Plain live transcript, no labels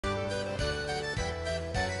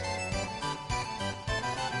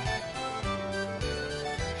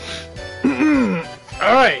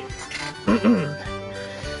Alright.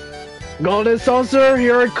 Golden Saucer,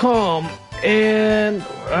 here I come. And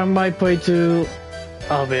I might play to...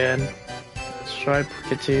 Oh man. Let's try to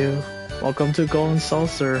get to you. Welcome to Golden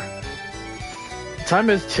Saucer. Time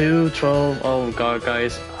is 2:12. Oh god,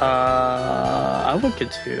 guys. I will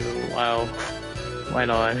get to you. Wow. Why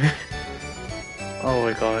not? Oh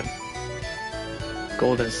my god.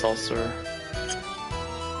 Golden Saucer.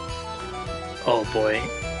 Oh boy.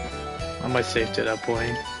 I might save to that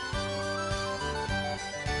point.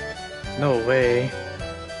 No way.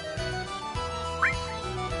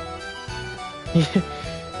 You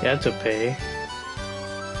had to pay.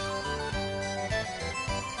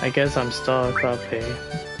 I guess I'm stuck, I'll pay.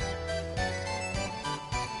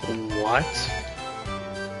 What?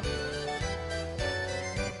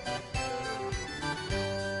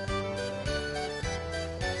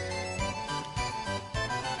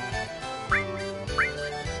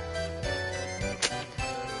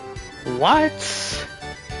 What?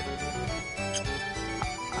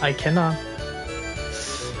 I cannot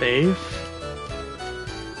save?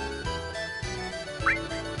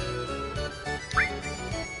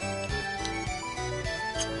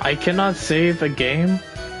 I cannot save a game?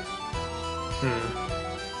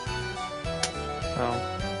 Oh.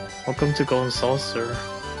 Welcome to Golden Saucer.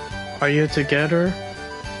 Are you together?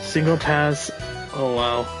 Single pass. Oh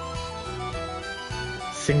wow.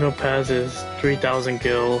 Single pass is 3,000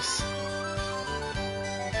 gills.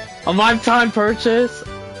 A lifetime purchase?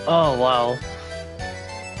 Oh wow.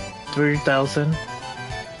 3,000.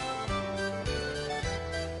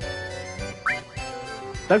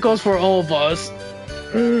 That goes for all of us.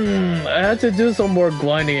 I had to do some more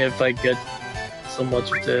grinding if I get so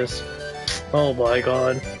much of this. Oh my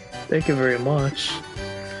god. Thank you very much.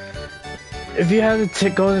 If you have a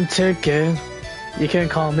golden ticket, you can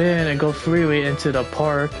come in and go freely into the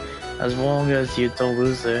park as long as you don't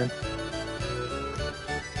lose it.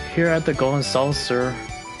 Here at the Golden Saucer,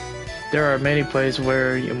 there are many places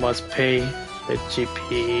where you must pay with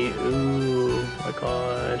GP. Ooh, my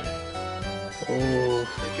god. Oh,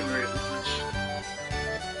 thank you very much.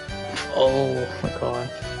 Oh my god.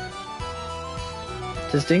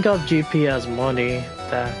 Just think of GP as money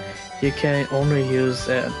that you can only use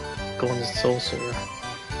at Golden Saucer.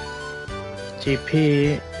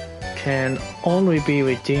 GP can only be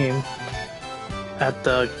redeemed at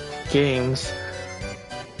the games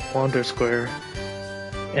Wonder Square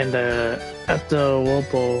and at the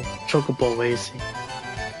Wobo Chocobo Racing.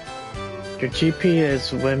 Your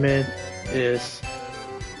GP limit is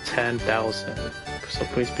 10,000, so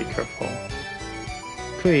please be careful.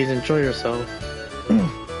 Please enjoy yourself.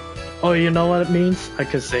 Oh, you know what it means? I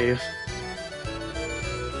could save.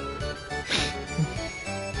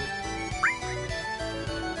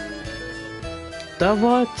 That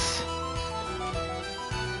what?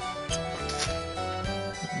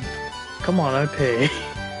 Come on, I pay.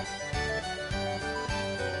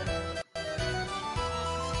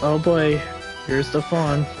 Oh boy, here's the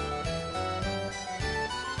fun.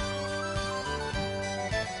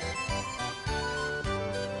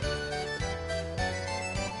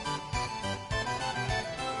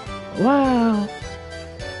 Wow!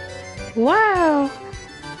 Wow!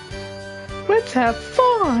 Let's have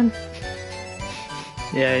fun!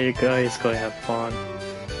 Yeah, you guys go have fun.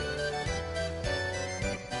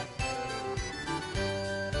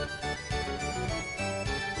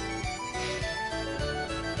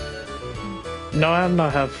 No, I'm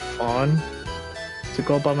not have fun to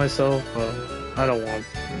go by myself. I don't want.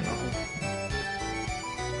 No.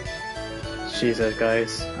 Jesus,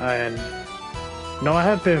 guys, no, I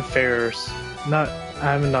have been fairs. I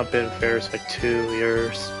have not been fairs like 2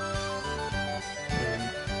 years.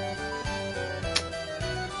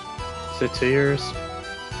 Is it 2 years?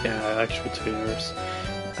 Yeah, actually 2 years.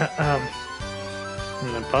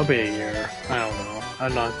 Probably a year. I don't know.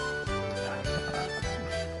 I'm not.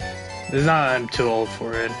 It's not I'm too old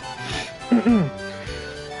for it.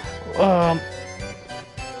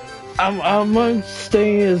 I'm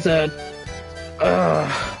saying is that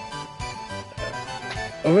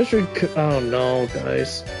I wish we could. Oh no,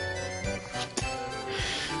 guys.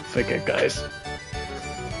 Forget, guys.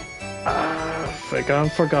 I forgot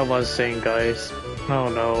what I was saying, guys. Oh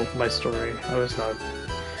no, my story.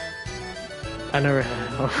 I never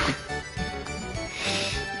had.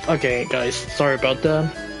 Okay, guys. Sorry about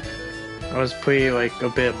that. I was pretty a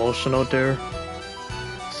bit emotional there.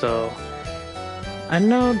 So I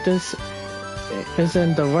know this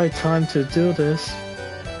isn't the right time to do this.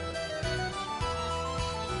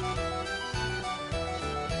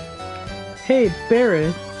 Hey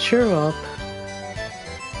Barrett, cheer up.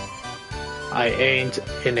 I ain't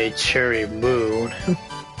in a cheery mood.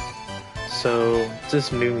 So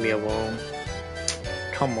just leave me alone.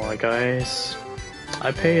 Come on, guys.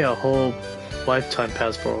 I pay a whole lifetime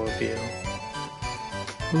pass for all of you.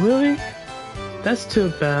 Really? That's too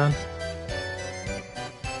bad.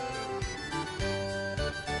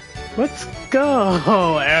 Let's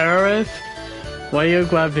go, Aerith. Why are you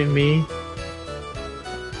grabbing me?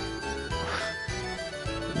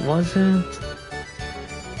 Wasn't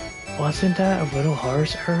that a little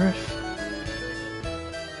harsh, Aerith?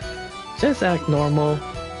 Just act normal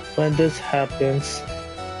when this happens.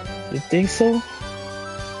 You think so?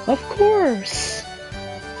 Of course!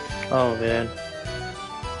 Oh man.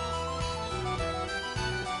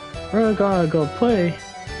 We're gonna go play.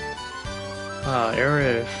 Ah,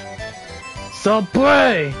 Aerith. So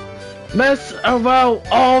play! Mess around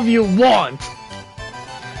all you want!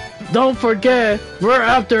 Don't forget, we're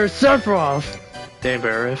after Sephiroth! Damn,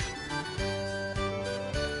 Aerith.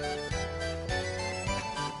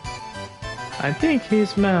 I think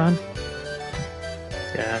he's mad.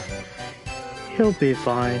 Yeah, he'll be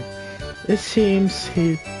fine. It seems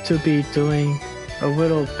to be doing a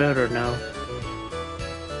little better now.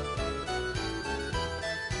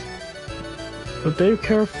 But be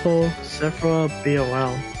careful, Sephiroth be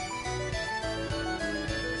around.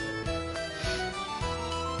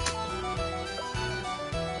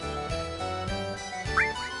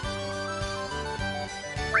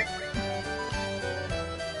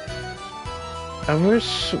 I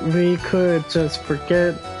wish we could just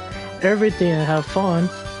forget everything and have fun.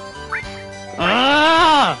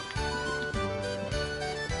 Ah!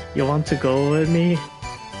 You want to go with me?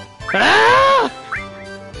 Ah!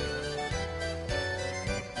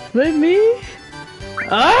 With me?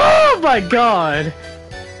 Oh my god!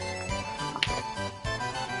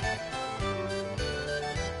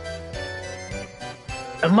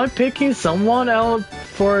 Am I picking someone out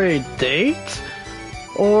for a date?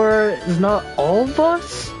 Or is not all of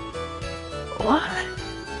us? What?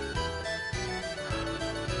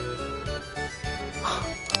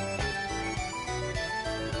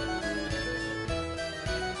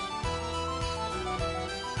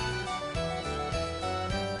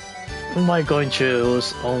 Who am I going to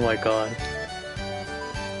choose? Oh my god.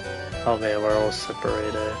 Oh man, we're all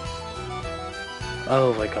separated.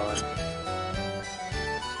 Oh my god.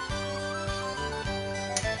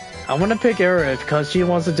 I want to pick Aerith because she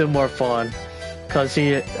wants to do more fun. Because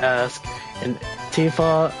she asked, and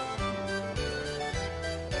Tifa.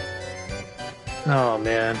 Oh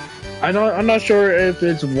man, I'm not sure if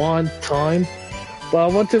it's one time, but I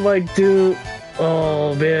want to like do.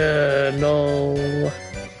 Oh man, no.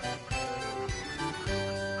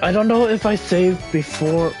 I don't know if I saved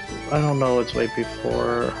before. I don't know. It's way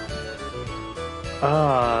before.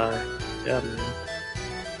 Yeah. Man.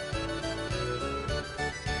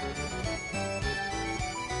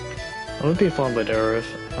 It would be fun with Aerith.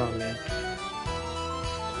 Oh man.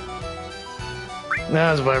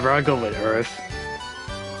 That's whatever, I'll go with Aerith.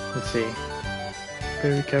 Let's see.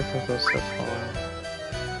 Be careful go so far.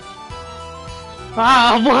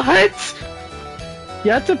 Ah, what?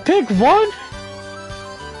 You have to pick one?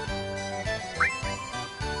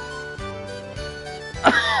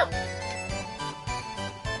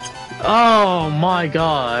 Oh my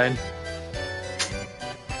god.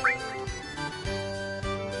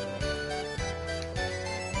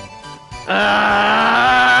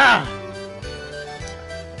 Ah!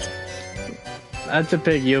 I had to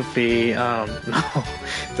pick Yuffie. No.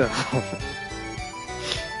 So.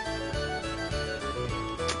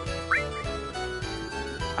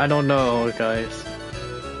 I don't know, guys.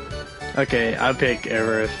 Okay, I pick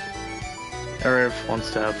Aerith. Aerith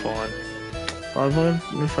wants to have fun. What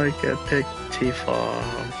if I get picked Tifa? Oh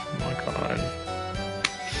my god.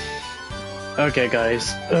 Okay,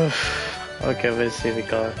 guys. Ugh. Okay, let's see what we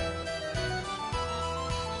got.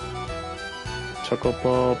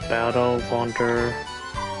 Chocobo, Battle, Wander,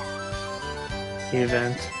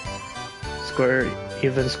 Event, Square,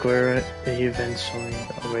 Event showing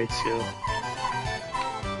awaits you.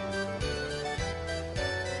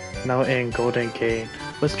 Now in Golden Gate,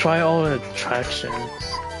 let's try all the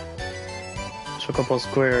attractions. Chocobo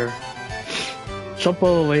Square.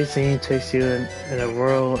 Chocobo Racing takes you in a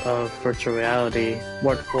world of virtual reality.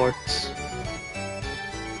 What forts?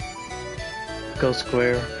 Go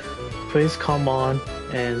Square. Please come on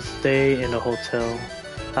and stay in the hotel.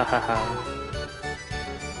 Hahaha.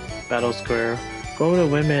 Battle Square. Go to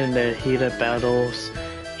women in the heated battles.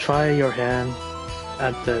 Try your hand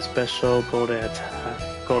at the special golden attack.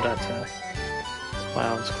 Clown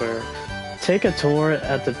Square. Take a tour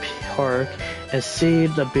at the park and see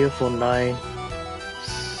the beautiful night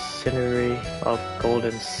scenery of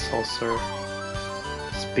Golden Saucer.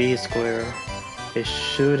 Speed Square, a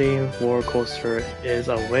shooting roller coaster, is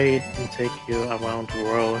a way to take you around the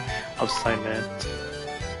world of Cement.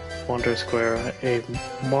 Wonder Square, a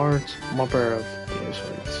large number of games.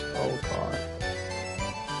 Oh god.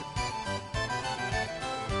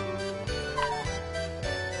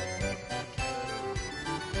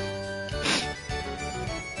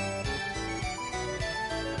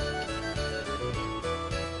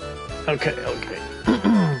 Okay.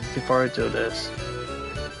 Before I do this.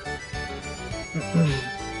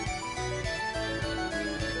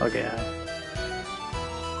 Okay.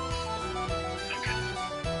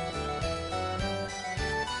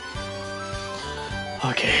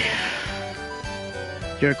 Okay.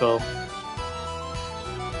 Here we go.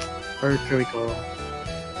 Here we go.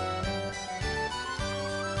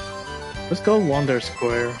 Let's go Wonder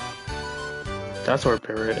Square. That's where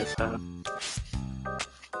Barrett is at.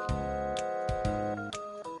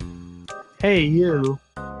 Hey you!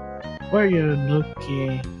 What are you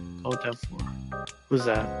looking out for? Who's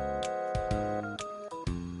that?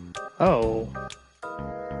 Oh.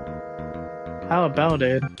 How about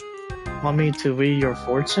it? Want me to read your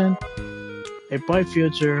fortune? A bright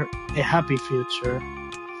future, a happy future.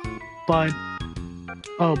 But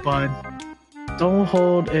don't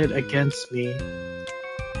hold it against me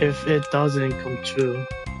if it doesn't come true.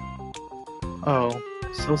 Oh,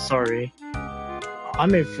 so sorry.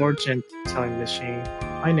 I'm a fortune telling machine.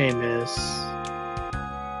 My name is...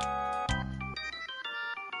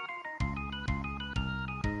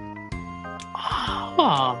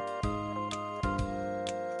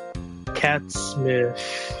 Cat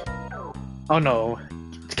Smith. Oh no,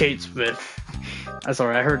 it's Kate Smith. I'm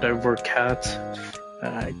sorry, I heard the word cat.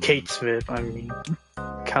 Kate Smith, I mean.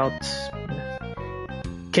 Cat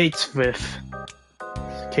Smith. Kate Swift.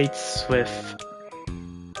 Kate Swift.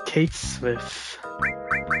 Kate Swift.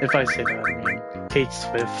 If I say that, I mean Kate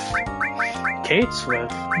Swift. Kate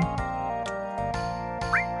Swift?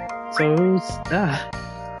 So who's that?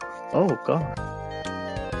 Oh god.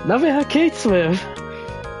 Now we have Kate Swift!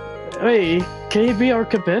 Wait, can you be our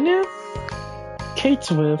companion? Kate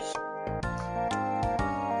Swift.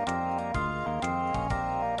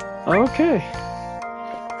 Okay.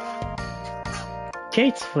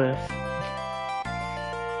 Kate Swift.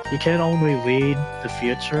 You can only read the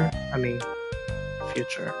future? I mean,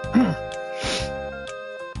 future.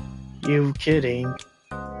 You kidding?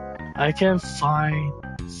 I can find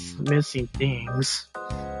missing things,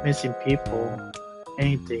 missing people,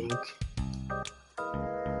 anything.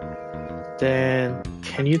 Then,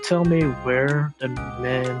 can you tell me where the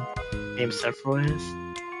man named Sephiroth is?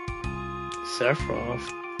 Sephiroth?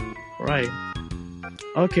 Right.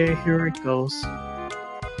 Okay, here it goes.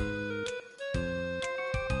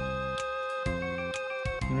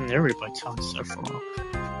 Everybody tells Sephiroth.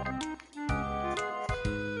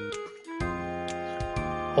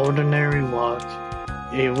 Ordinary walk.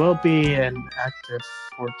 It will be an active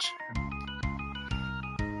fortune.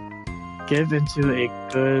 Give into a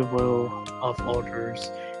goodwill of others,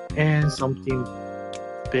 and something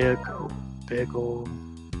big will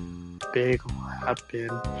happen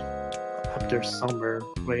after summer.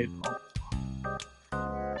 Wait,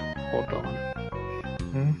 hold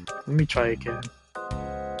on. Let me try again.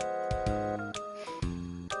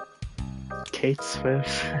 Kate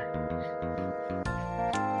Swift.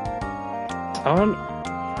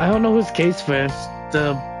 I don't know who's Kate Swift.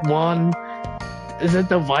 The one, is it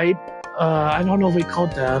the white? I don't know what we call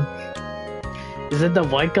them. Is it the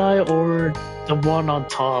white guy or the one on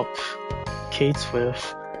top? Kate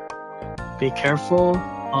Swift. Be careful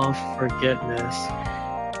of forgetfulness.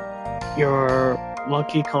 Your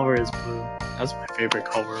lucky color is blue. That's my favorite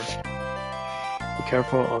color. Be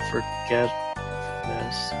careful of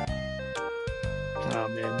forgetfulness. Oh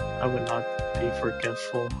man, I would not be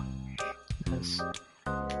forgetful.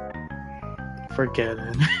 Forget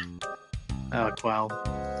it. Oh wow.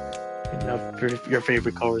 Enough, your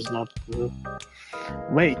favorite color is not blue.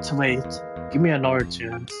 Wait. Give me another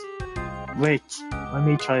chance. Wait, let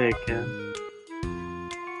me try again.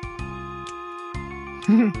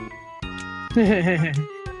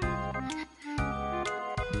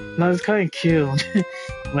 No, it's kind of cute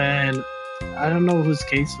when I don't know whose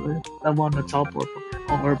case with that one on the top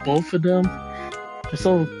or both of them. They're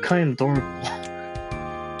so kind of adorable.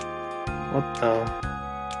 What the?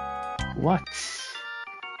 What?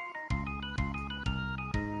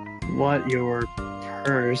 What your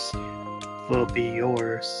purse will be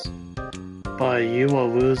yours, but you will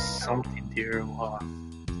lose something dear.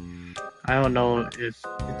 I don't know if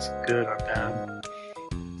it's good or bad.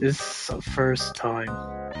 This is the first time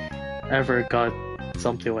I ever got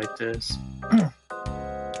something like this.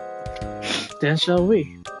 Then shall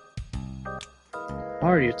we? What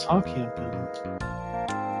are you talking about?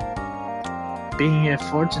 Being a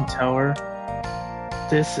fortune teller,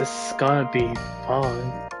 this is gotta be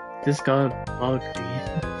fun. This gotta bug me.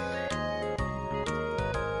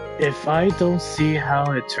 If I don't see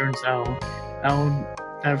how it turns out, I'll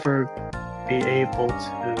never be able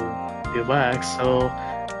to relax, so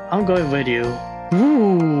I'm going with you.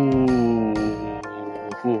 Ooh.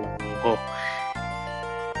 Oh.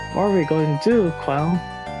 What are we going to do, clown?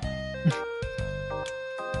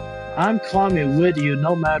 I'm coming with you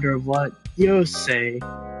no matter what you say.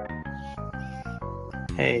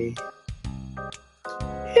 Hey.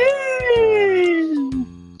 Hey!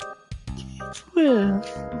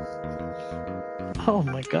 Swift. Oh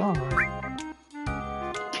my god.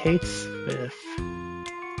 Kate Smith.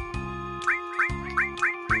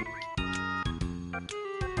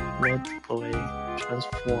 Red boy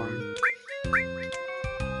transform.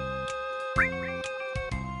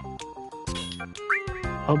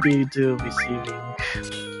 Hope you do receiving.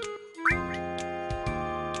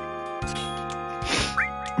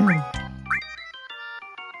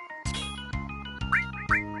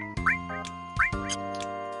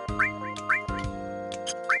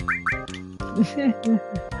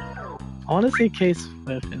 I want to see Kate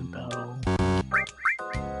Smith in battle.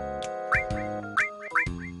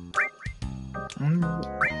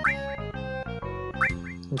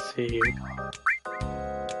 Let's see.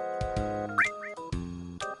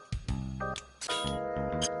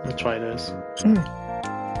 Let's try this.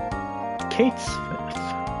 Kate Smith.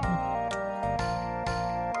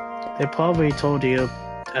 They probably told you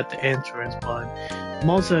at the entrance, but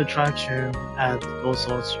most of the attraction at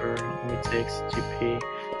SAUCER only takes GP.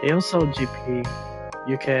 They don't sell GP.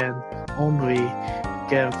 You can only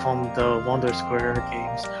get from the Wonder Square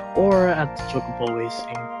games or at the Chocobo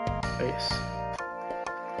Racing place.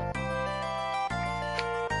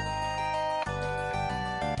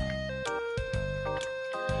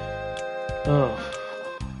 Oh,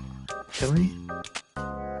 really?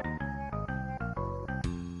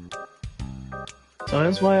 So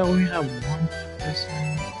that's why I only have one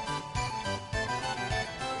person.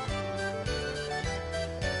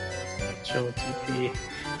 Show GP.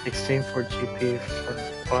 Exchange for GP for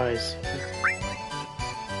prize here.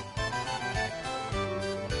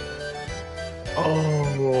 Oh.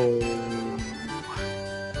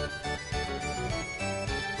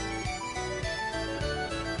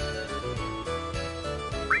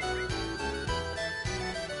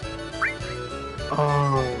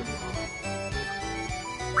 Oh.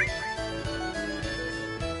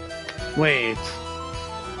 Wait.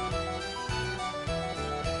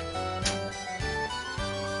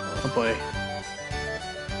 Oh boy.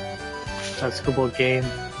 That's a couple game.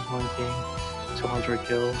 One game. 200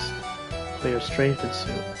 kills. Player strength and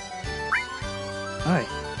suit. Hi.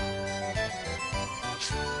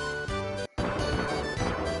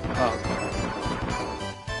 Oh.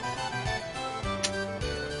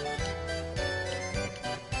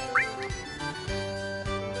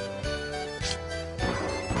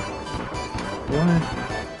 What?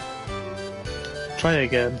 Try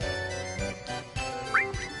again.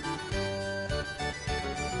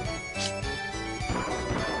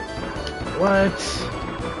 What?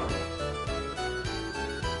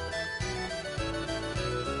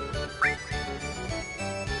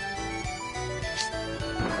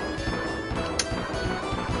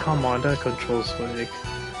 Come on, that control swag.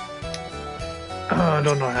 I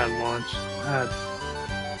don't know how to launch. I had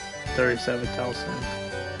 37,000.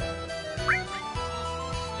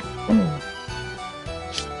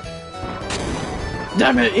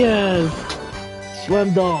 Damn it, yes!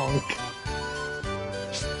 Slam dunk!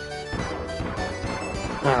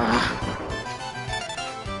 Ah.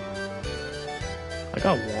 I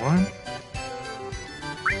got one?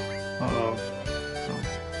 Uh-oh. Oh.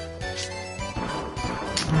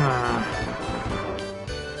 Ah.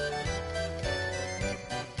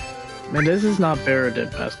 Man, this is not better than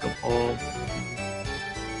basketball.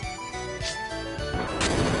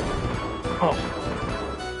 Oh.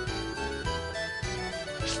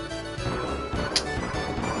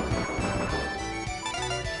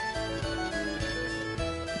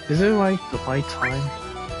 Is it like the right time?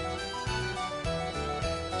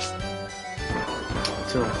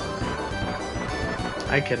 Still,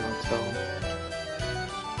 I cannot tell.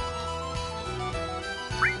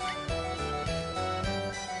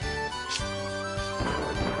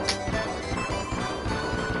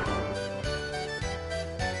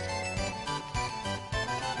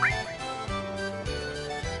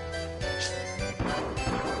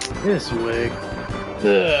 This wig.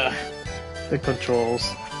 Ugh. The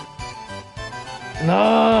controls.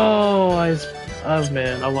 No, oh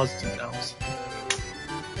man, I was too down.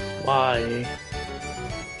 Why?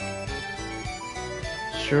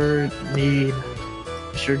 Sure do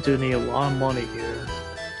need a lot of money here.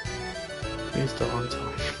 He's still on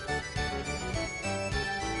time.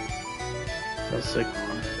 That's sick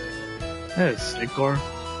car. That is sick car.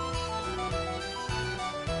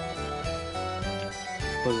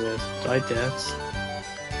 What is this? I dance?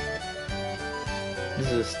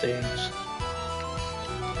 This is a stage.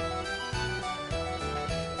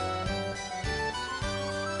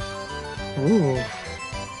 Ooh.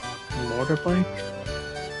 Motorbike?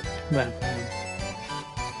 Man.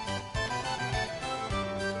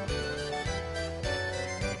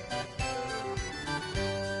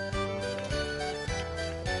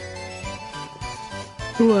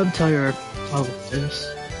 Ooh, I'm tired of this.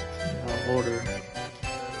 Order.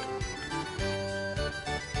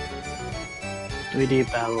 3D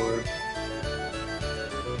Battle.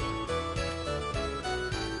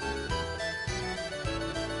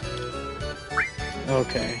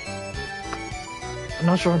 Okay. I'm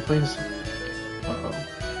not sure I'm playing this. Uh-oh.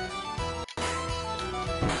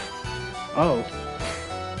 Oh.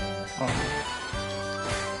 Oh.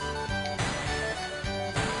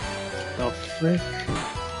 The frick?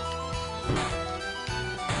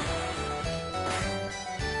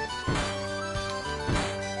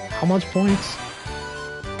 How much points?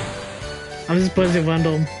 I'm just pressing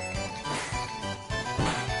random.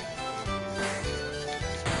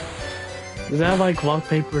 Does that have like rock,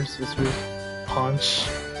 paper, scissors, punch?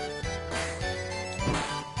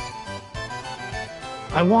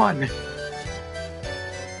 I won!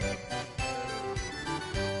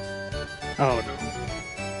 Oh no.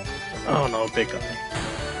 Oh no, big guy.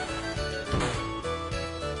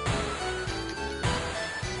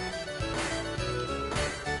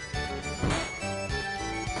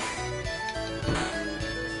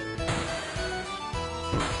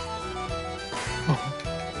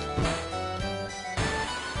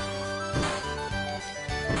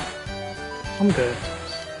 I'm good.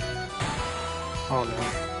 Oh no.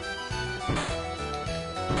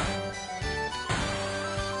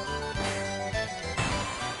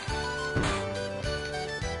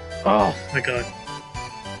 Oh my god.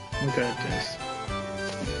 I'm good at this.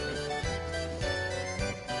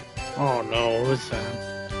 Oh no, what's that?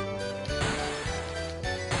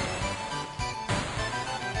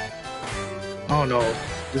 Oh no,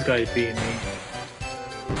 this guy is beating me.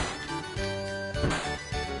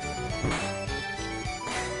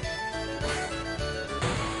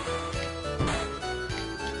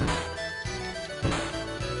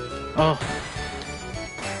 Oh.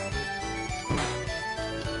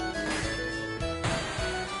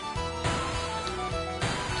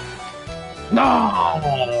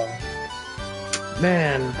 No!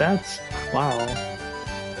 Man, that's... wow.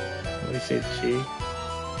 Let me see the G.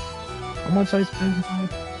 How much I spent? Oh.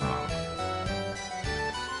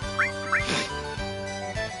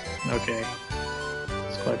 Okay.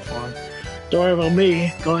 It's quite fun. Don't worry about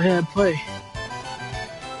me. Go ahead and play.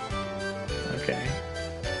 Okay.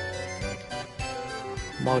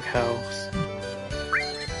 Mug house.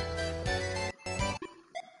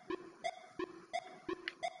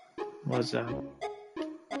 What's that?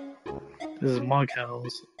 This is Mug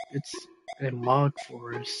house. It's a mug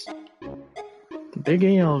forest. The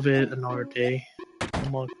beginning of it another day.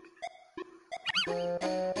 Mug.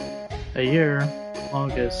 A year.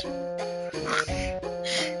 August.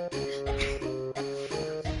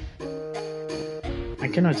 I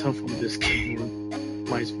cannot tell from this game.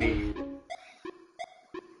 Might be.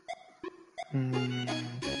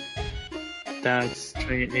 That's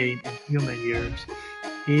 28 in human years.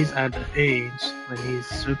 He's at the age when he's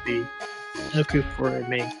soupy, looking for a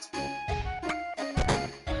mate.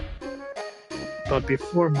 But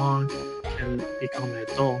before Monk can become an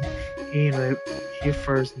adult, he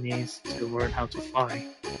first needs to learn how to fly.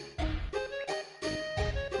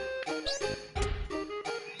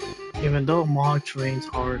 Even though Monk trains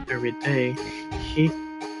hard every day, he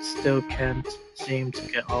still can't seem to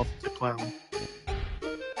get off the ground.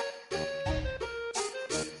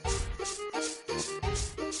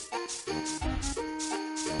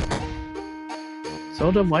 So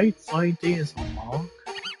the white fighting is a Monk?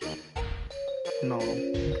 No.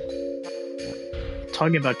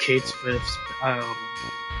 Talking about CAIT Swifts,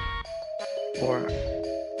 or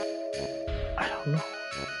I don't know.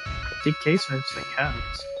 I think CAIT Swifts a cat.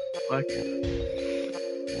 Black cat.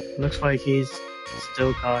 Looks like he's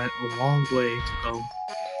still got a long way to go.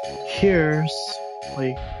 Here's where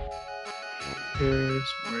you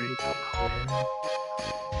can call in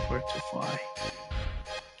where to fly.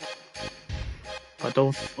 But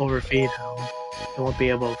don't overfeed him. He won't be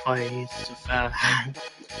able to fight, he's too fat.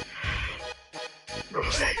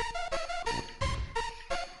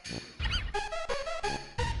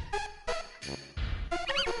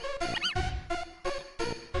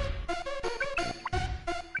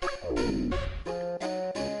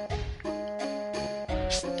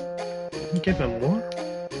 Give him more?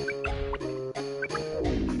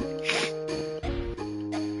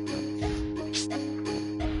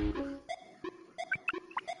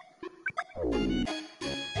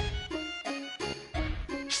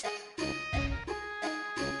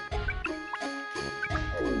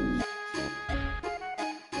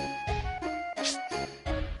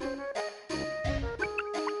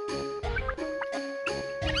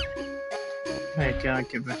 I can't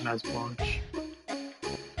give him as much.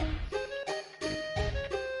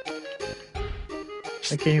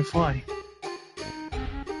 I can't fly.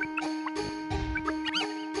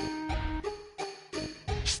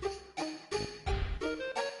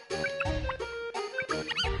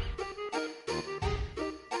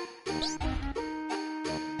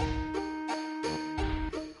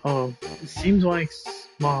 Oh, it seems like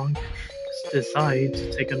Monk decided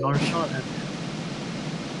to take another shot at him.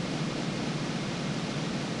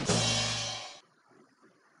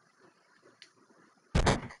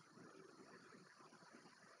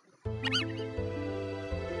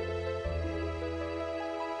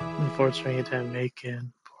 Unfortunately, he didn't make it.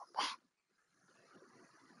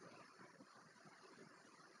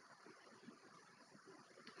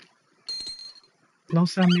 No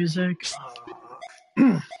sound music.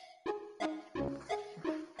 I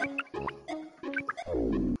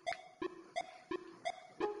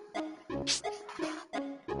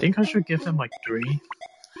think I should give him like 3.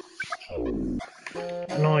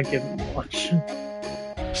 I know I give him much.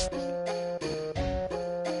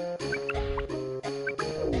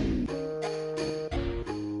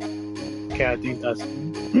 Okay, I think that's. I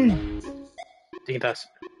think that's.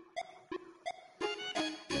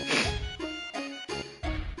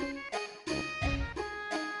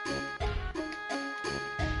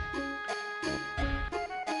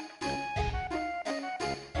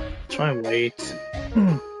 Try and wait.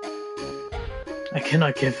 I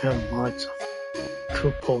cannot give him much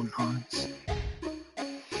coupons.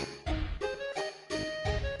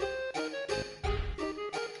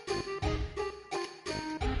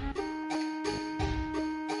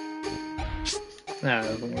 Nah,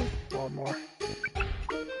 a lot more.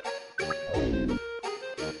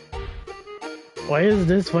 Why is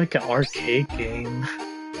this like an arcade game?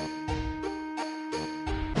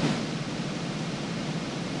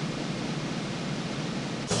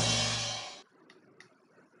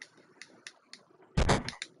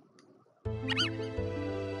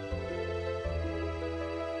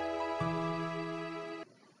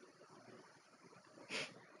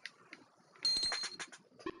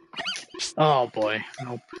 Oh boy,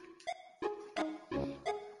 nope.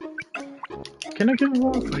 Can I give him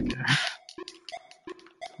up? Okay.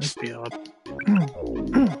 Let's be up.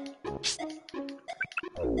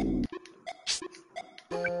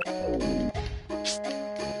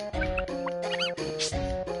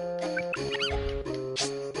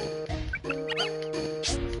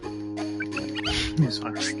 This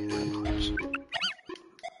one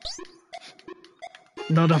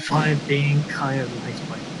not a fine being kind of like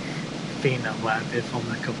my being a rabbit from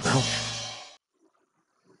like a mouth.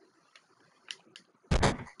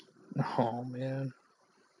 Oh man.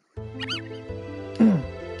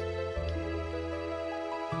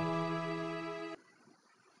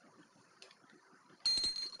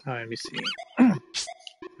 Alright, let me see.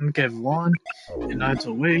 I'm get 1, and I have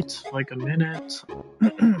to wait like a minute.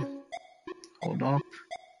 Hold up.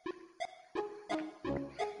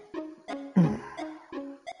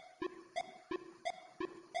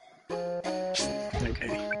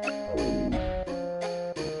 Okay.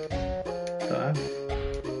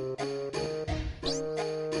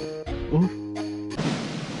 Ooh.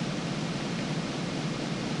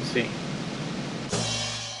 Let's see.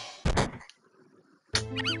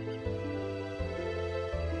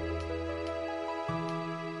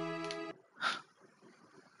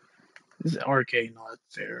 This is arcade not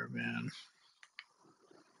fair, man.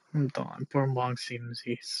 I'm done. Poor Monk seems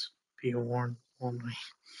he's be worn only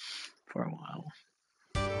for a while.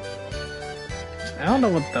 I don't know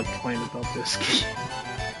what the point about this game.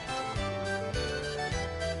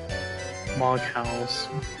 Mog House.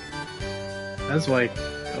 That's like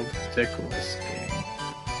a ridiculous game.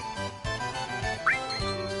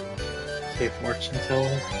 Say fortune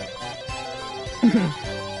teller.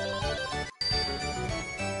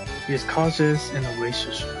 He is cautious in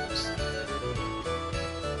relationships.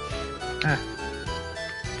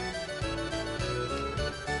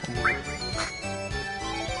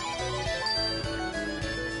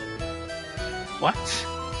 What?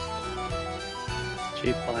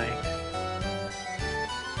 G playing.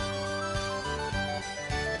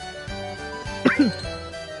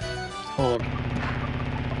 Hold.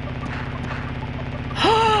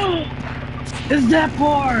 Is that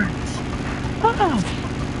part?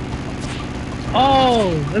 Oh,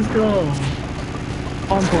 let's go.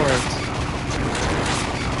 On port.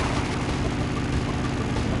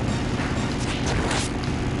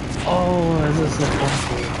 Oh, is this a fun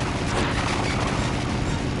port?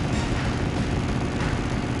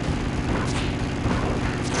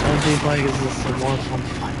 LG bike is this a more fun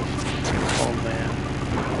fight? Oh man.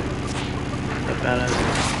 The badass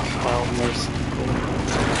wild merciful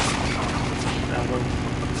battle.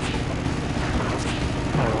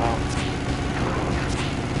 Oh wow.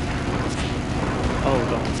 Oh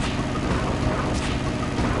god.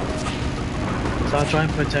 So I'll try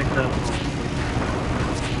and protect them.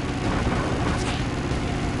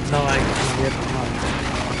 No, I can get them up.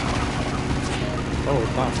 Oh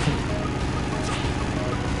wow.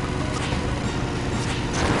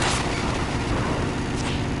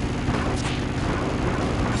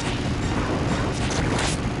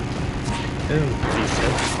 Ooh,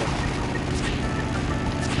 Jesus.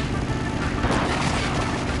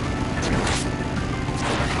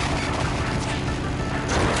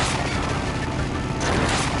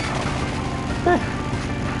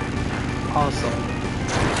 Awesome.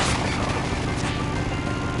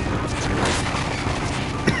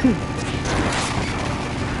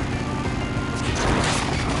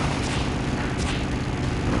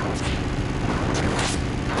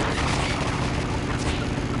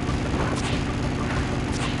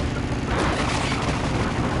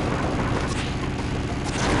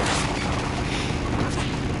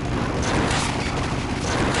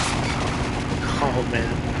 Oh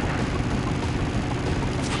man.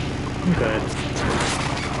 I'm good.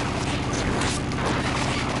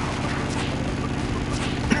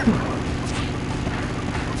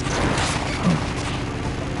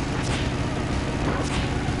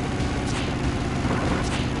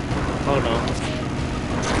 Oh no.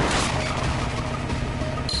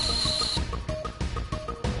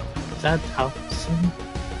 Is that 1,000?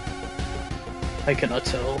 I cannot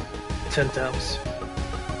tell. 10,000.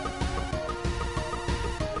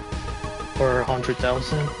 Or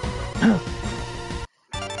 100,000.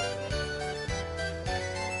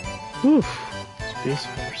 Whew. Space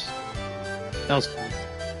Force. That was fun.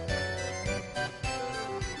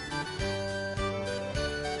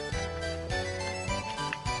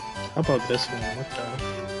 How about this one? What the?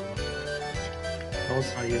 I was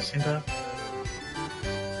not using that.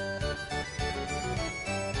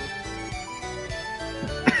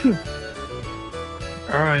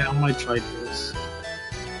 Alright, I might try this.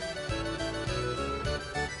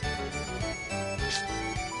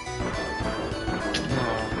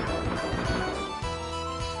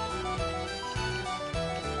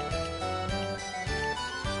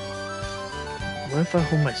 What if I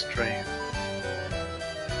hold my strength?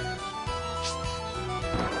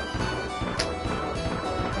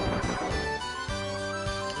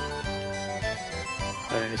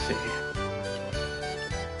 I see.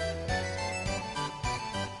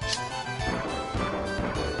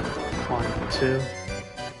 One, two.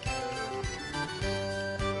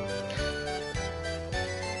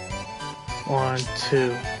 One,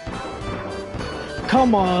 two.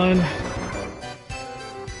 Come on!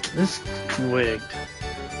 This wigged.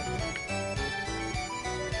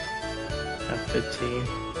 F15.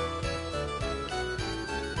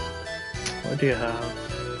 What do you have?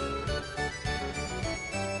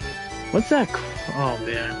 What's that? Oh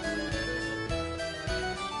man.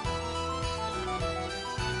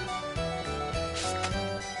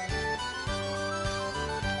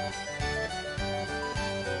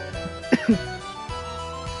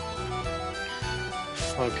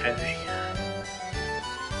 Okay.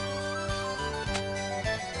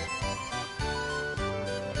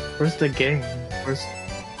 Where's the game? Where's...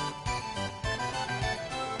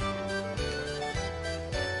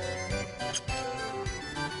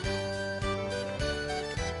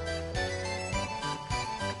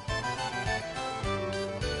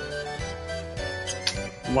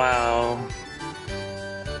 Wow.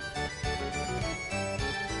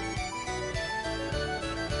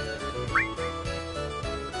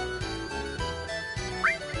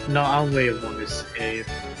 No, I'll wait one to save.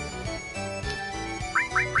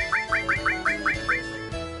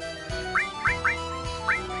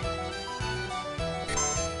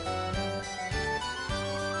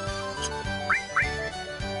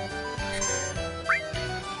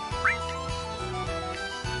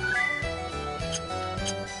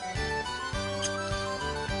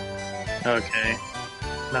 Okay.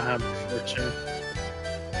 Not having fortune.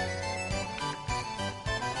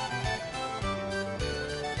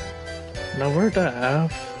 Now where'd that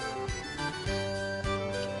F?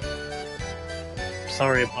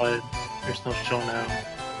 Sorry, but there's no show now.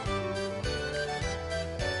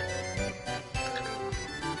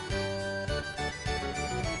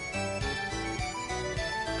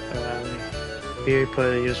 We put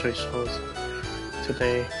the user shows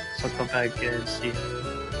today, so come back and see.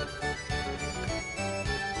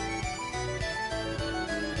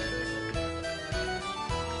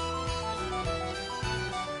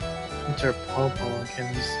 Enter Popo,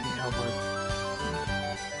 can you see how much?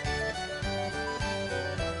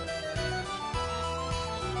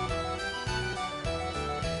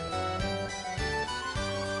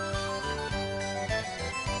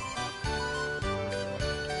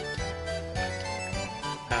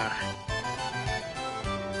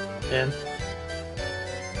 Then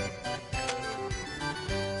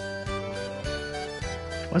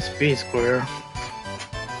what's B square?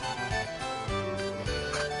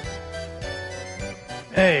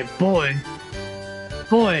 Hey, boy,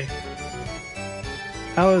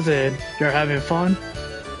 how is it? You're having fun?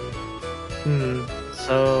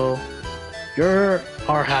 So you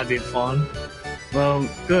are having fun. Well,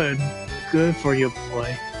 good for you,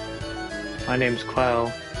 boy. My name's Quile.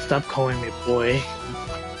 Stop calling me boy.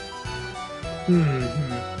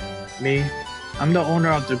 Me? I'm the owner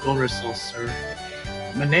of the Golden Saucer.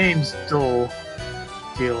 My name's Deal.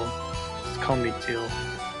 Just call me Deal.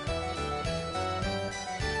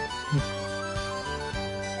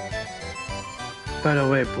 By the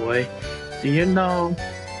way, boy, do you know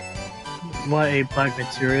what a black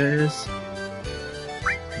materia is?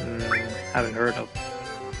 Haven't heard of.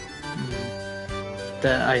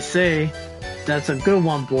 That I say, that's a good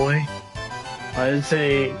one, boy. I'd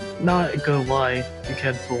say, not a good lie, you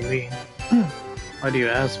can't fool me. Why do you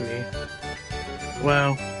ask me?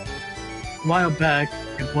 Well, a while back,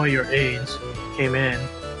 a boy your age came in,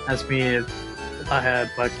 asked me if I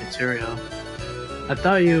had black materia. I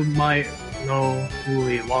thought you might know who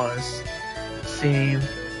he was, seeing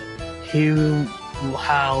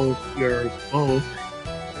how you're both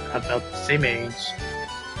about the same age.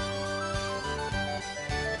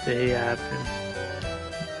 Did he happen?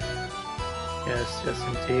 Yes,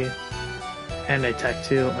 indeed. And a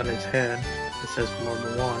tattoo on his hand that says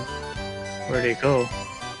Mormon 1. Where'd he go?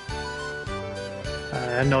 I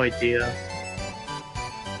have no idea.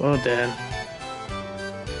 Well then.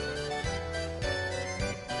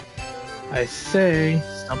 I say,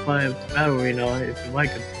 stop by the battle arena if you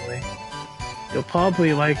like it, boy. You'll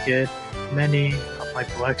probably like it. Many of my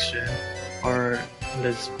collection are on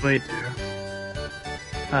the display there.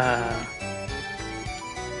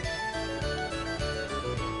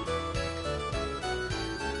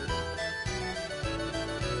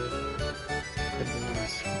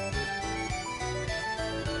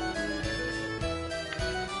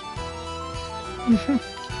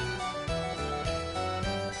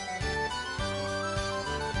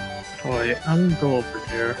 Alright, I'm gonna go over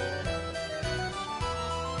there.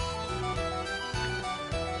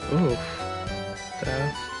 Oof.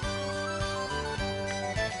 Death.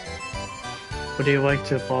 Would you like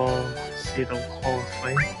to see the Hall of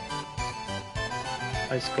Fame?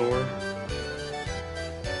 I score.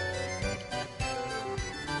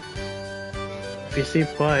 If you see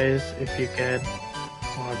plays, if you get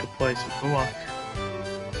one of the plays, good luck.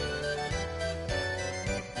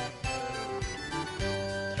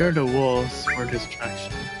 Here are the wolves for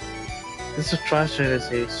distraction. This distraction is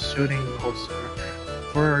a shooting poster.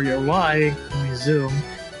 For your Y, when you zoom,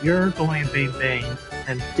 you're going bang bang,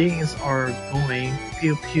 and things are going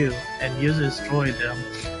pew pew, and you destroy them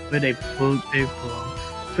with a big broom.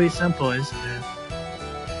 Pretty simple, isn't it?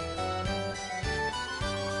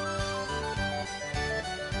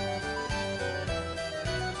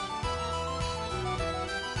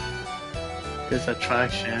 This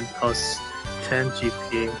attraction costs 10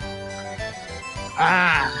 GP.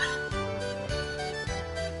 Ah!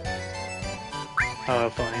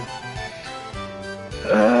 Fine.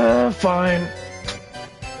 Fine.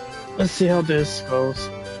 Let's see how this goes.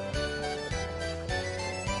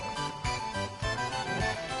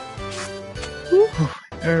 Whew.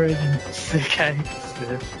 Everything sick, I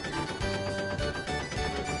SITH.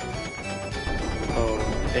 Oh,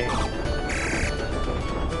 dang.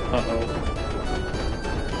 Uh-oh.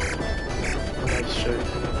 Nice shoot.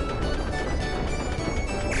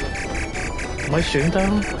 Am I shooting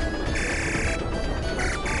down?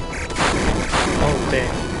 Oh,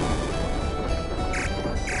 damn.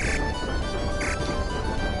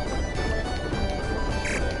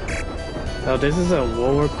 Oh, this is a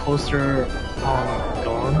roller coaster on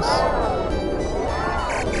guns.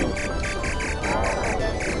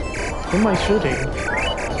 Who am I shooting?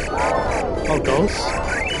 Oh, ghosts?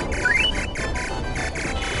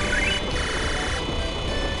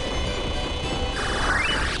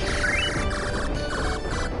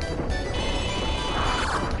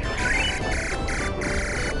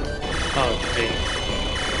 Oh, dang.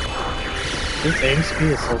 This aim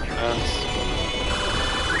speed is so fast.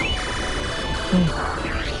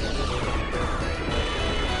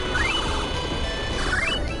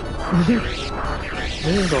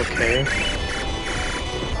 This is okay.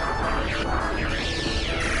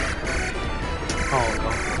 Oh no.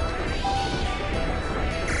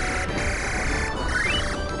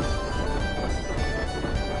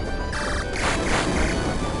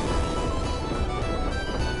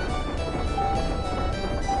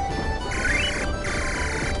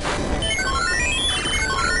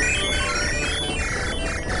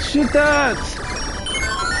 Shoot that!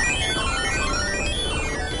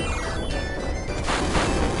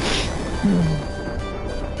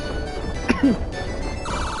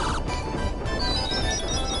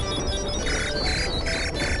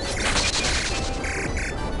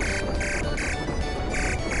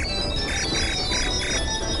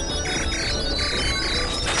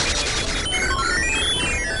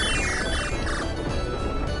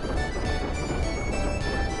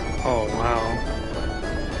 Oh wow.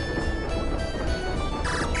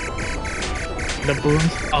 The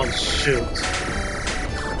booms? Oh shoot.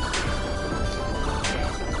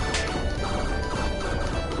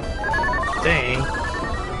 Dang.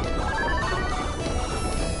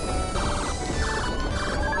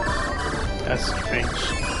 That's strange.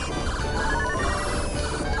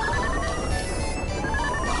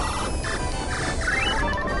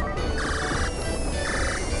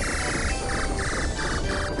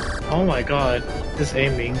 Oh my god, this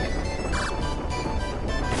aiming.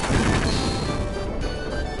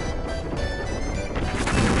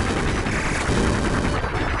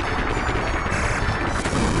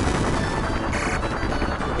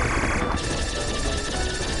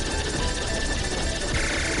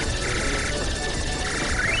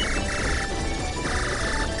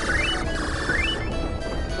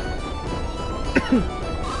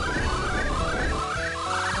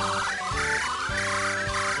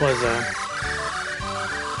 What is that?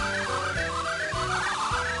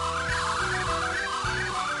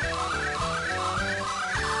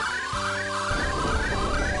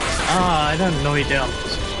 Ah, I don't know idea on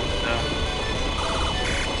position though.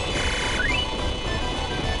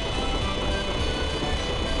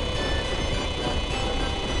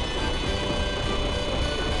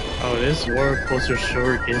 Oh, this roller coaster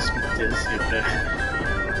sure gives me dizzy, man.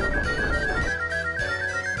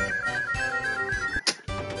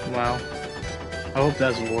 Wow. I hope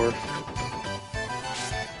that's worth.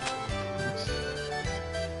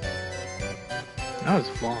 That was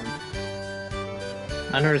fun.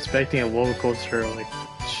 I'm not expecting a roller coaster like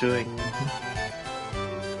shooting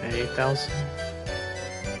 8,000.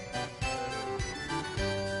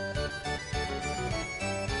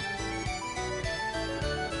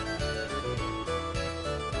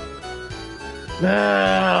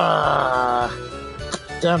 Ah,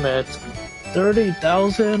 damn it.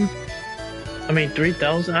 30,000? I mean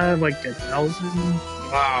 3,000? I have like 1,000?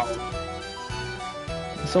 Wow.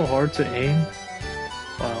 It's so hard to aim.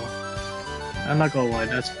 Wow. I'm not gonna lie,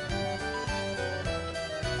 that's fun.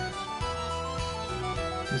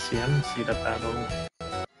 Let's see, I don't see the battle.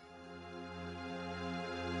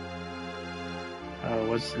 Oh,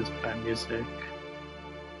 what's this bad music?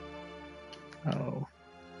 Oh.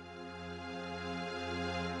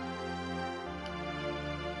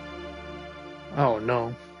 Oh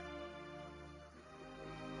no.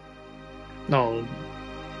 No.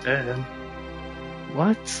 Dead.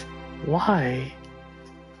 What? Why?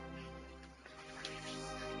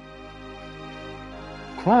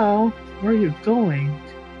 Cloud, where are you going?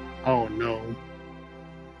 Oh no.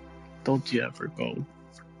 Don't you ever go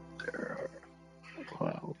there,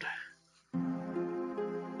 Cloud.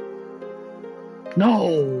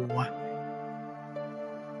 No!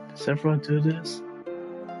 Does everyone do this?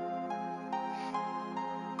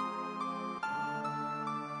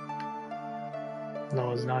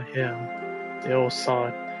 No, it's not him. They all saw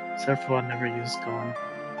it. Everyone never used gun.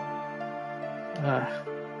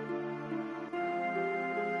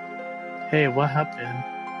 Hey, what happened?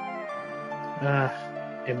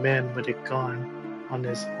 A man with a gun on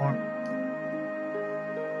his arm.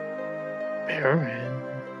 Baron?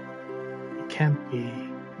 It can't be.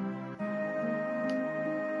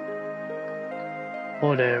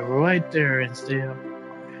 Hold it right there and stay up.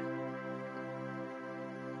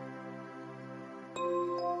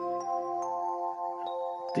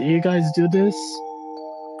 Did you guys do this?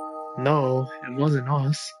 No, it wasn't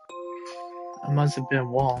us. It must have been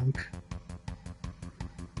Wonk.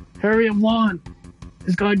 Hurry up, Won!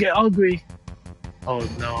 It's gonna get ugly! Oh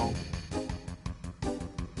no.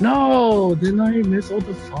 No! Didn't I miss all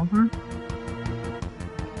the fun?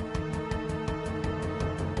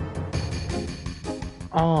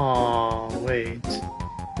 Oh, wait.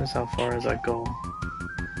 That's how far as I go.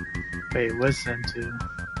 Wait, listen to...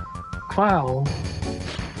 Cloud!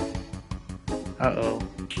 Uh-oh.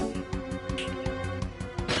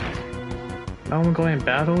 Now I'm going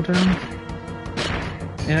battle them?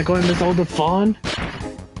 And I'm going to miss all the fun?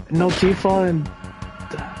 No Tifa and...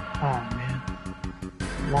 Oh man.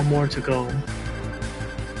 One more to go.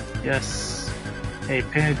 Yes. Hey,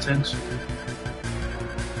 pay attention.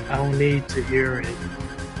 I don't need to hear it.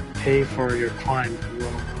 Pay for your crime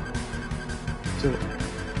below. Do it.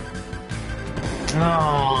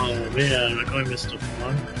 Oh man, I'm going to miss the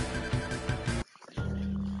fun.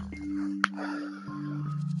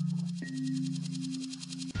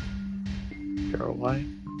 Girl, why?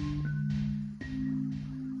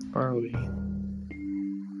 Where are we?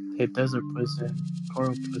 Hey, desert person.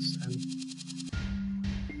 Coral person.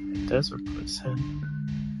 Hey, desert person.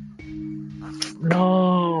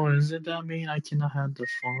 No, does it that mean I cannot have the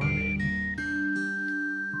fun?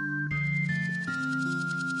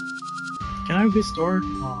 Can I restore?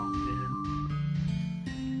 Oh man.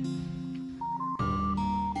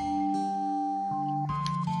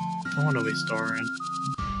 I want to restore it.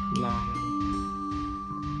 No.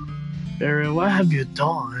 Barry, what have you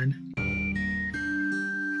done?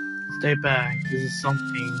 Stay back. This is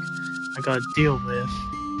something I gotta deal with.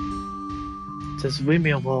 Just leave me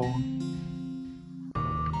alone.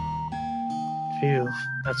 Phew,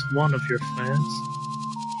 that's one of your friends.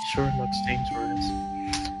 He sure looks dangerous.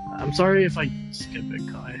 I'm sorry if I skip it,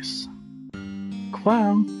 guys.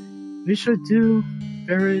 Wow, we should do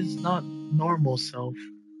Barry's not normal self.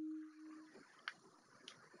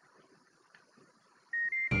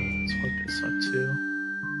 Let's hook this up too.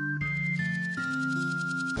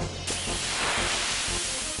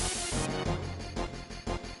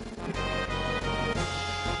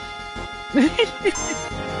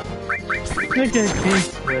 Look at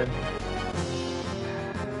Case Flip.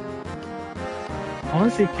 I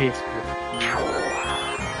wanna see Case Flip.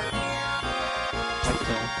 What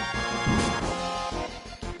the?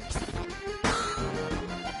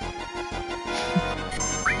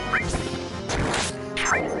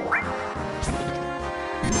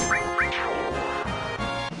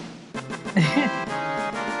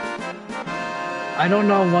 I don't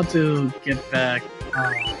know what to get back.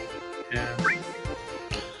 Yeah.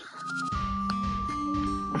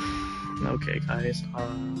 Okay, guys.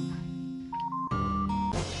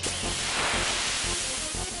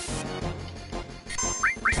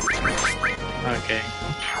 Okay.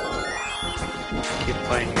 Keep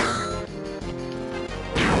playing here.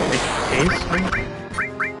 Case, right?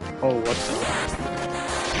 Oh, what's that?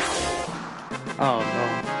 Oh no.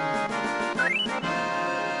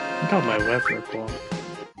 I got my weapon cool.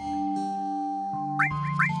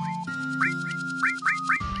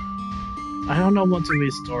 I don't know what to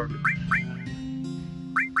restore.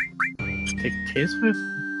 Take case with?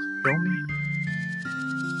 Kill me?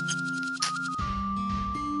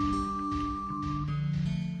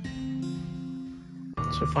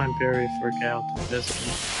 Should find Barry for out this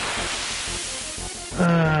one.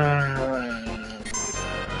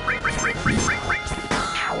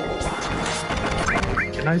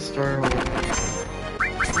 Can I start?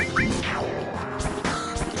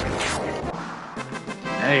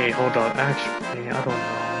 Hey, hold on. Actually, I don't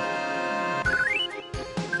know.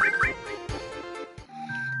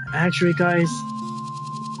 Actually, guys,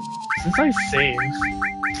 since I saved.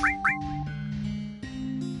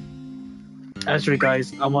 Actually,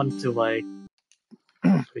 guys, I want to like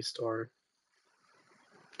restore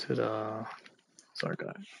to the. Sorry,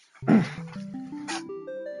 guys.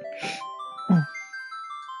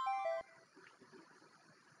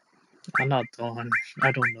 I'm not done.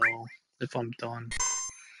 I don't know if I'm done.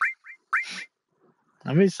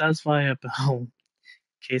 I'm really satisfied about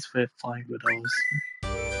Case with Flying Widows.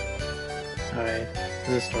 Alright,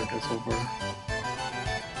 let's start this over.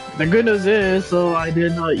 The good news is, so I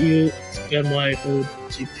did not spend my whole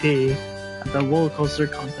GP. And the roller coaster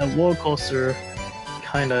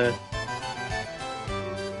kinda.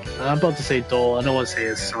 I'm about to say dull. I don't want to say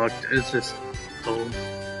it sucked. It's just dull.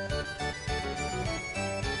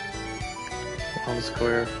 On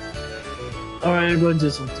square. Alright, I'm going to do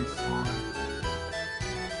something fun.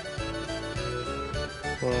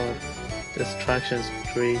 Well, distractions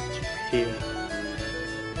 3 GP.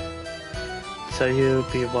 said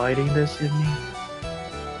you'd be writing this evening?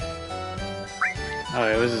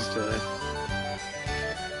 Alright, let's just do it.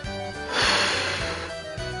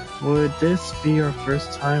 Would this be your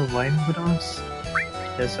first time writing with us?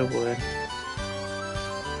 Yes, it would.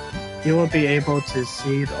 You will be able to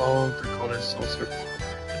see all the golden SAUCER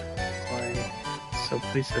play, so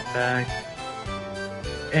please sit back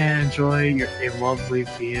and enjoy a lovely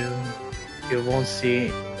view. You won't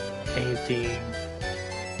see anything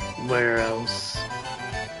where else.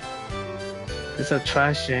 This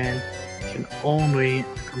attraction can only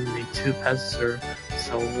accommodate 2 passengers,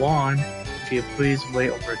 so 1, if you please wait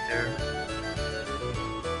over there.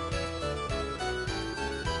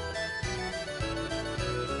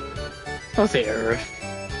 I'll say Earth.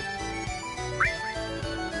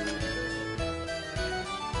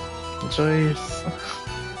 Enjoy yourself.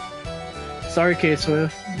 Sorry,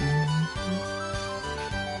 K-Swift.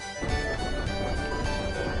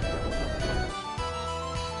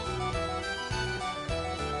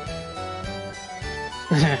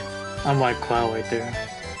 I'm like Cloud right there.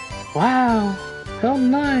 Wow, how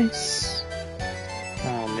nice.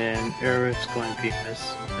 Oh man, Aerith's going to be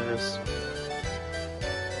missed with this.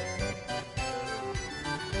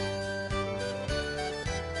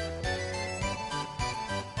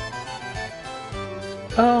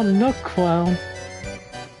 No, Cloud.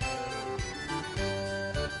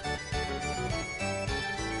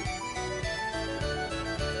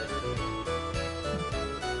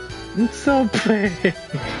 It's so big.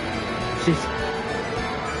 She's...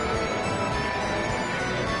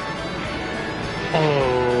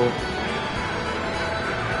 Oh.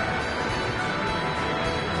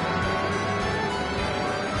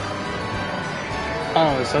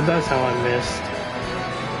 Oh, so that's how I missed.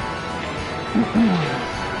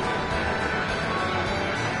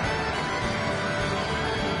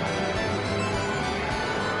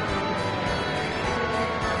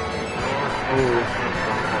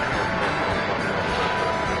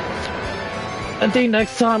 I think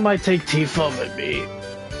next time I take Tifa with me.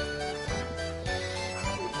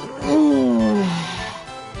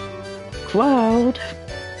 Cloud.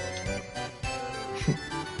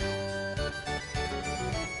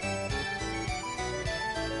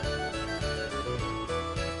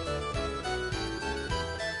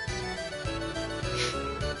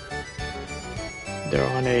 They're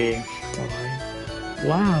on a line.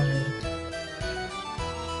 Wow.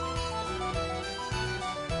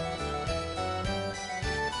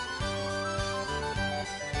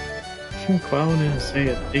 Cloud didn't say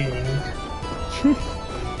a thing.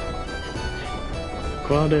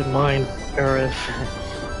 Cloud didn't mind Aerith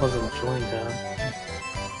wasn't feeling that.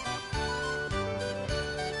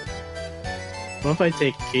 What if I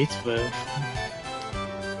take Kate's with?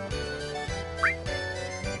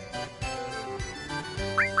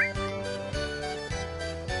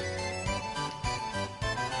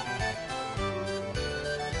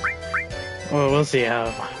 Well, we'll see how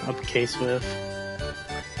up Case with.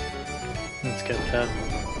 Let's get that.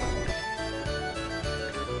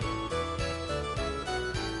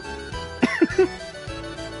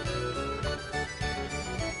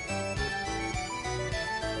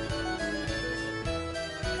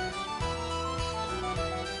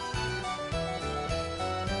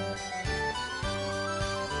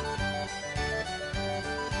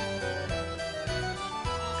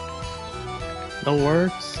 No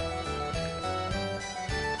words?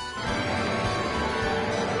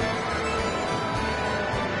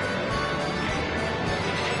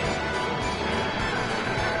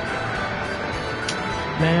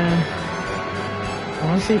 Man, I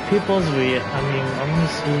want to see people's I want to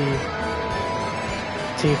see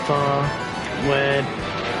Tifa, Wed,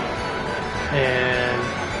 and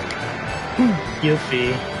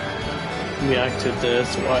Yuffie react to this,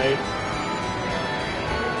 right?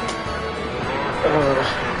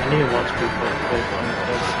 I need to watch people play Final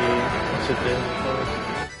Fantasy. What's it do?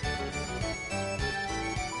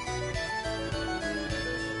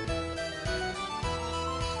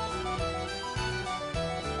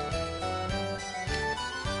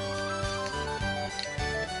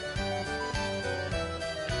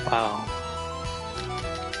 Wow.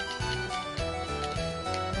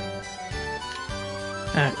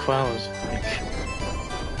 That clown was like...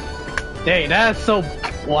 Dang, that's so...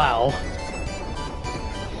 Wow.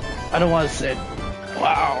 I don't want to say...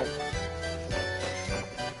 Wow.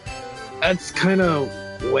 That's kind of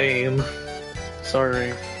lame.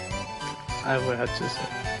 Sorry. I would have to say.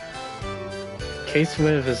 Case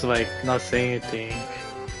Wiv is like not saying anything.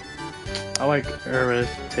 I like Earth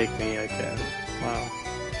take me again. Wow.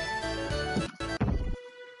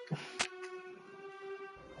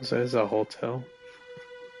 So it's a hotel.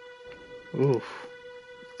 Oof.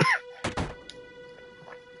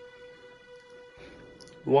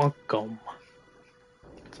 Welcome.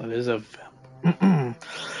 So there's a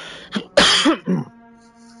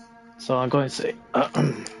so I'm going to say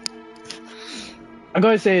I'm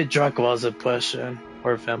going to say Dracula's a person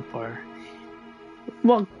or vampire.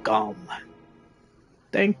 Welcome.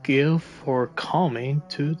 Thank you for coming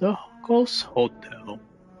to the Ghost Hotel.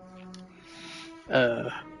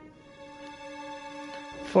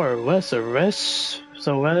 For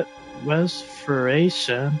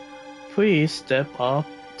restoration, please step up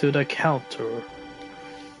to the counter.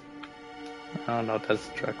 I don't know if that's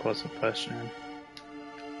Dracula's question.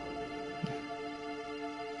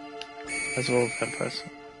 That's what vampires.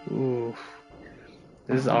 Ooh.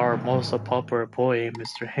 This is our most popular employee,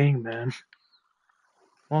 Mr. Hangman.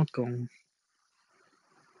 Welcome.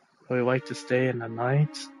 Would you like to stay in the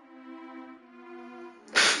night?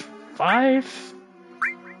 5?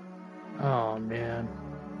 Oh man.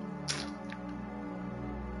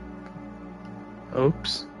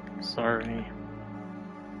 Oops. Sorry.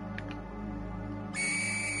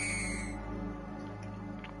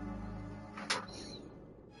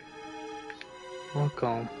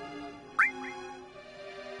 Welcome.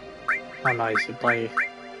 Oh nice, you play.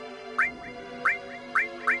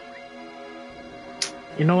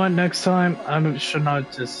 You know what, next time I should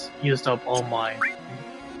not just use up all mine.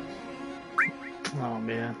 Oh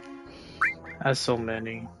man. That's so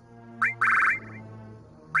many.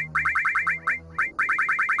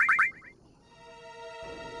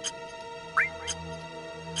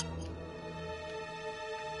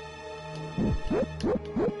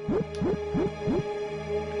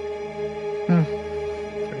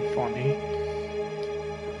 Pretty funny.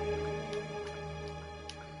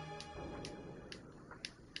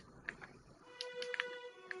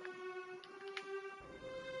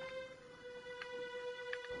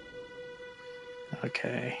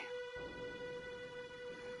 Okay.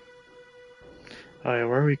 Alright,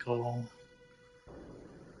 where we go?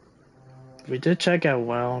 We did check out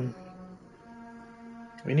well.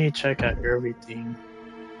 We need to check out everything.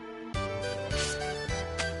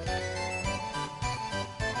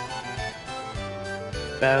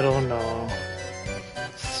 Battle, no.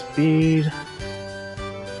 Speed.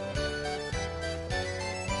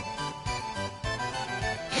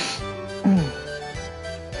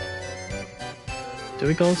 Do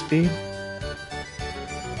we go speed?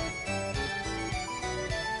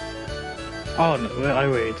 Oh no, I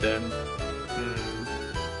waited.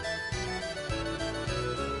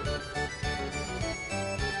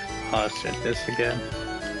 Oh shit, this again.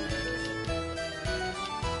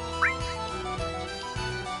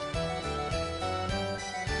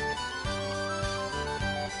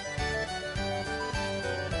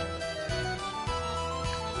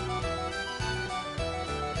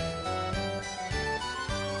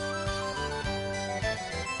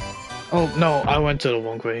 Oh no, I went to the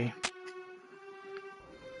wrong way.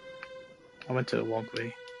 I went to the wrong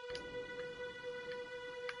way.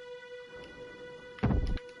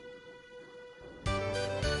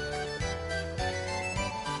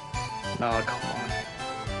 No, come on.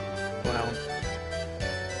 Well.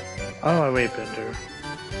 Oh, wait, Bender.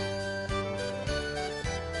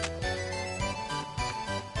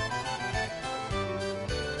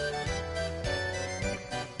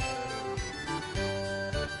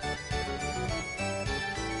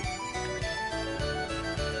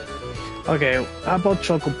 Okay, how about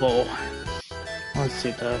Chocobo? Let's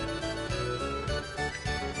see that.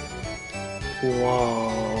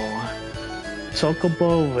 Whoa.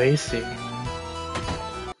 Chocobo Racing.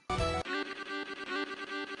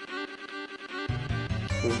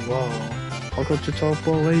 Whoa. Welcome to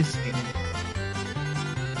Chocobo Racing.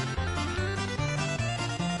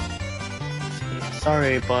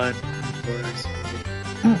 Sorry, but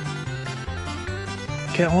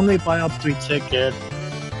can only buy up 3 tickets.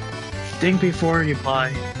 Think before you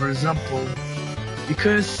buy. For example, you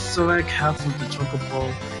could select half of the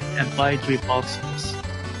Chocobo and buy 3 boxes.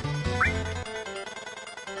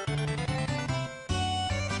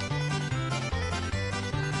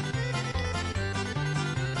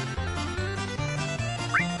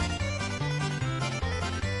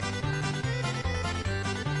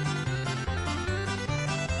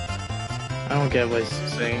 I don't get what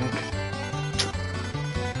he's saying.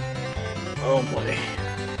 Oh boy.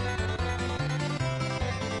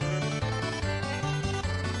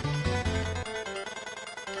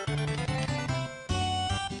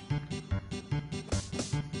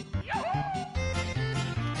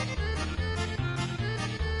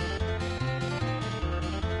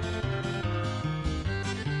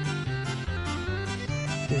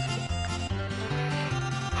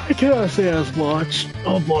 I Can't say as much.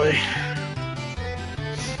 Oh boy.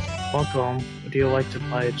 Welcome. Would you like to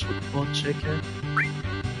buy a chocobo chicken?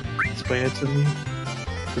 Explain it to me.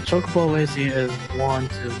 The chocobo racing is one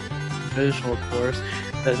to visual course.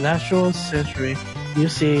 The natural century you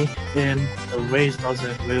see in the race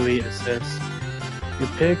doesn't really exist. You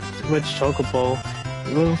pick which chocobo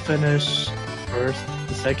will finish first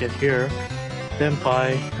and second here, then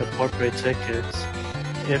buy appropriate tickets.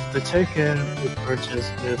 If the ticket you purchase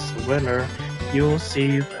is the winner, you'll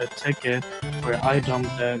receive a ticket for an item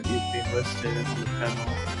that you've been listed on the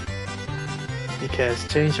panel. You can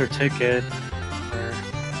exchange your ticket for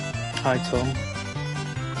item.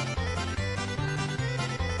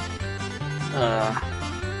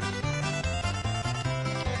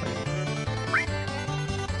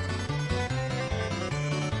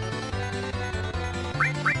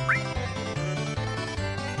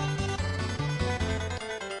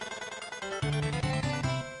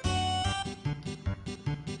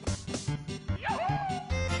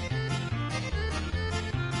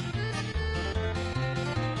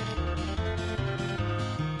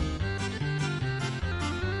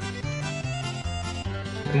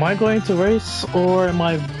 Am I going to race, or am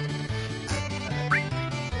I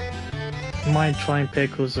trying to pick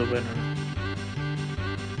who's the winner?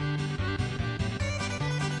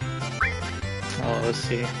 Oh, let's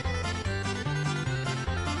see.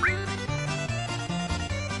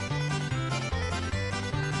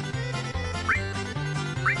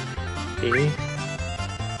 E.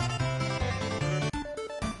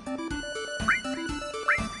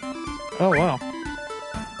 Oh wow.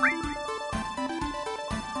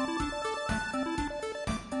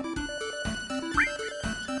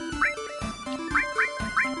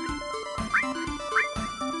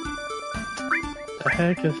 The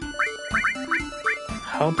heck is...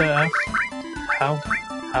 How the F? How?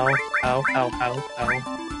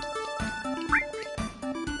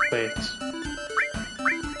 Wait.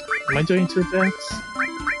 Am I doing 2 bits?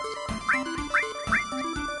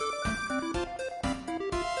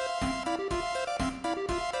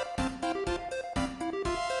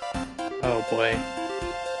 Oh boy.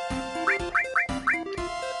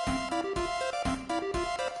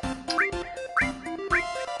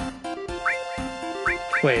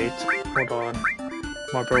 Wait, hold on.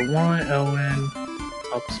 Marker 1, Owen,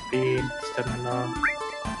 top speed, stamina.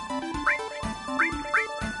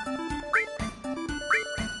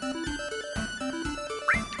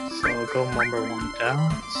 So go number 1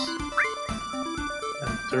 down.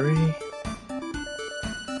 And 3.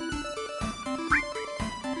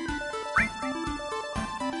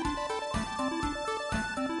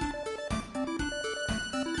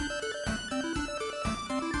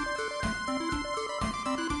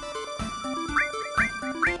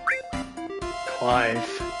 Clive.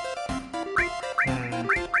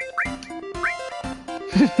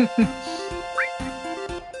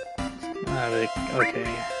 Okay.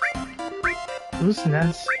 Who's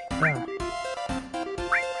Nancy? Oh.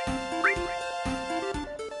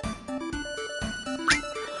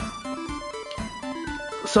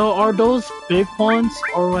 So are those big ones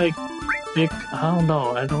or like big? I don't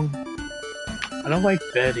know. I don't like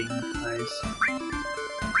betting, guys.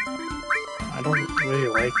 I don't really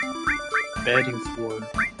like betting for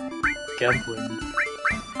gambling.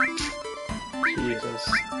 Jesus.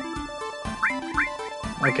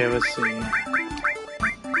 Okay, let's see.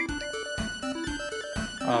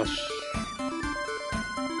 Oh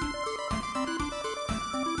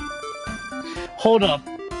hold up.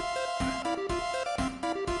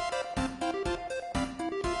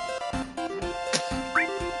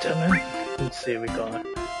 Damn it. Let's see what we got.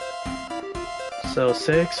 So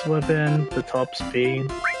 6 weapon, the top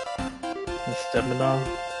speed, and stamina.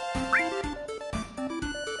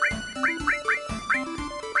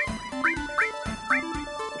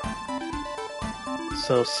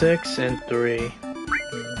 So 6 and 3.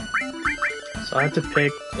 So I have to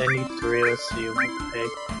pick any 3. Let's see what I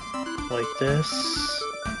pick. Like this.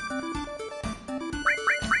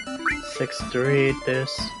 6, 3,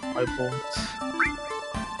 this, 5 volts.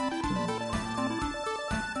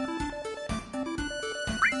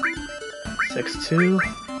 6, 2.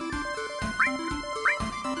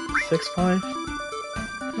 6, 5.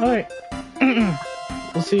 Alright.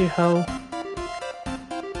 We'll see how...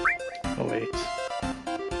 Oh wait.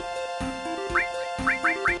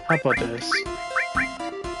 How about this?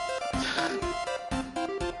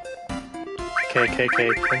 Okay,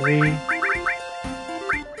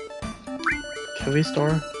 can we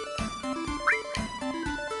store?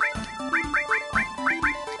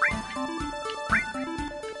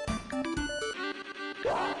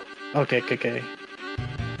 Okay.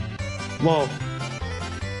 Whoa.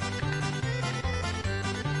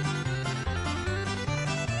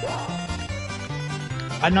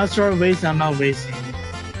 I'm not sure wasting, I'm not wasting.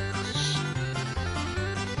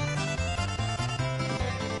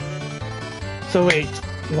 So wait,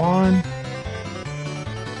 1.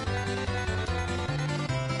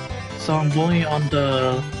 So I'm going on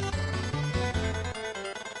the...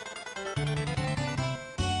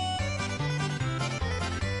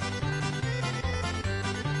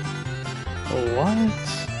 What?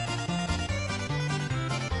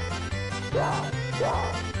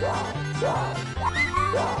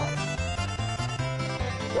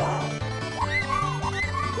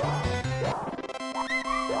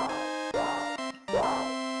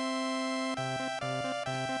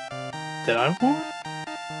 Did I want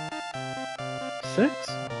 6?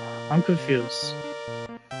 I'm confused.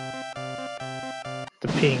 The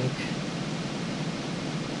pink.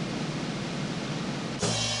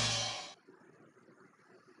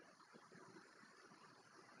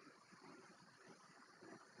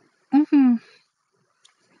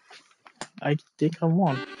 I think I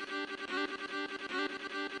won.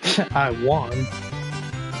 I won.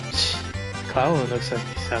 Kyle looks like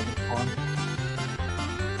he's having fun.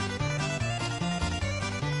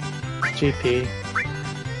 GP.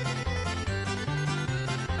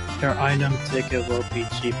 Your item ticket will be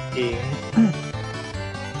GP.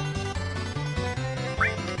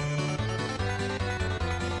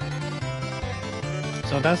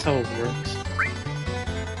 So that's how it works.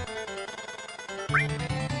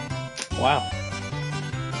 Wow.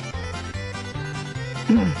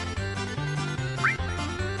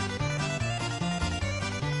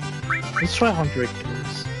 Let's try 100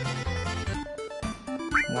 kills.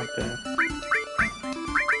 Like that.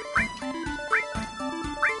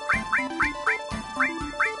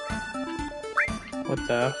 What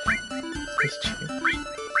the F? This changed.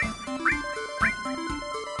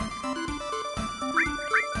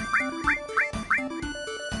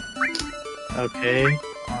 Okay.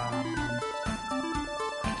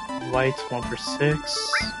 White 1/6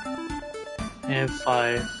 and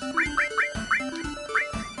 5.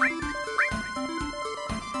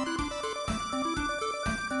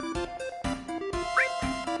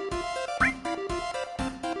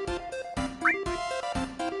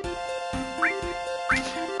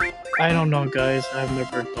 I don't know, guys. I've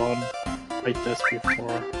never done like this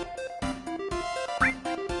before.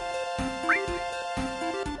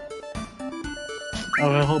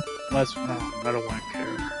 Oh, I hope let's. No, I don't want to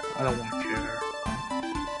care. I don't want to care.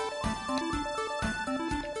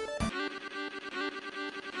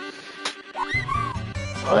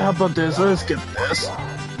 Oh, how about this? Let's skip this.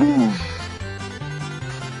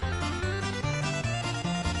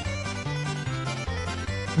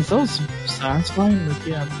 Is that satisfying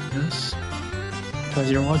looking at this? Because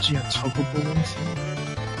you're watching a chocobo racing?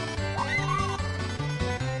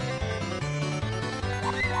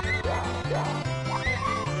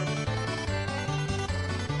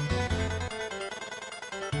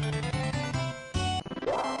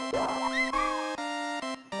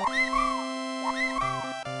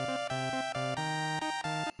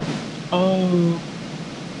 Oh,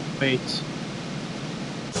 wait.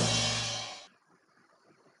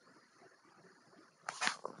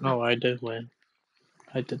 No, I did win.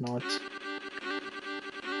 I did not.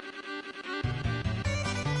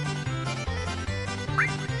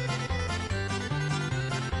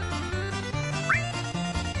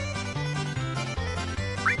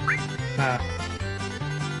 Ah.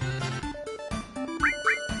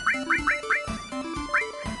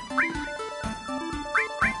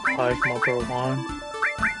 5 number 1.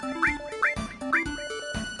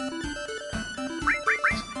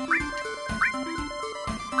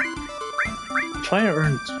 I'm trying to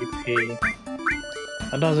earn GP.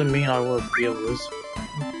 That doesn't mean I will be a loser.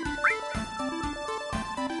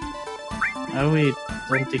 I really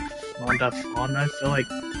don't think not that fun. I feel like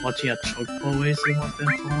watching a chocobo racing would have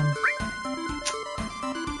been fun.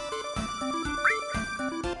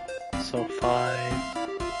 So 5.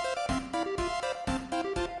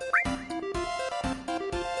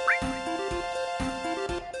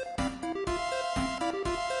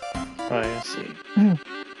 Right, I see.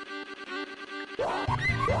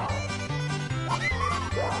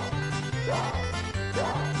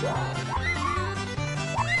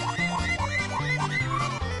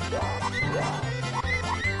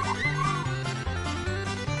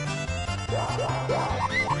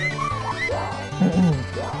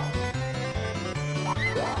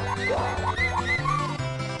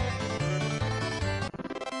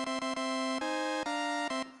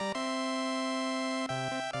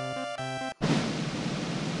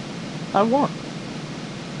 I won.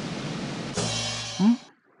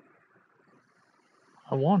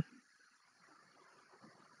 I won.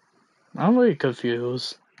 I'm really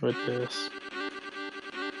confused with this.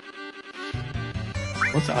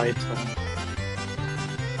 What's item?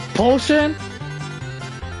 Potion?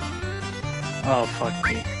 Oh, fuck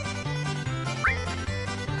me.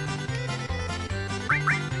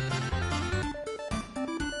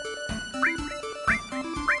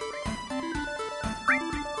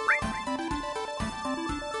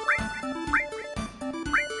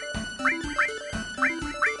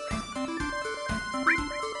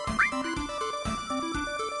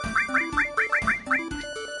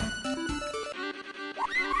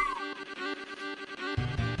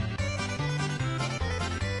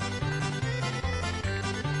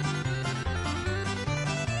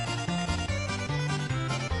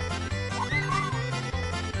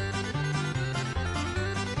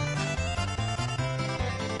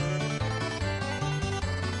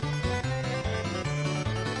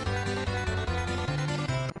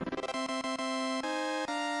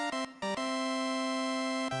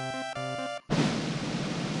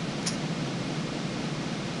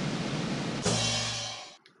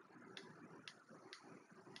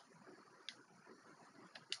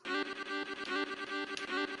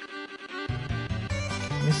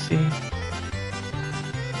 Let me see.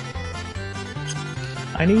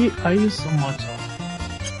 I use so much.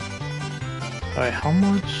 Alright, how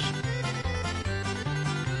much?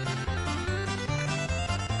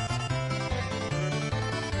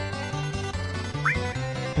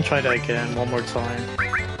 I'll try that again one more time.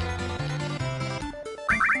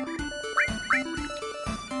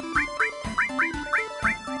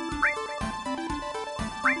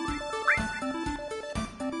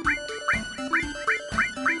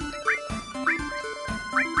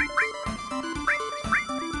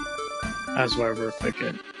 That's why we're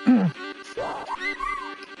thinking.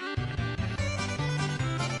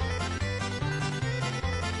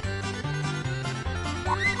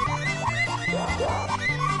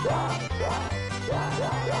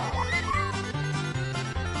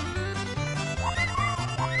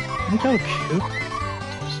 Look how cute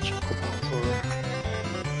those chocobos are.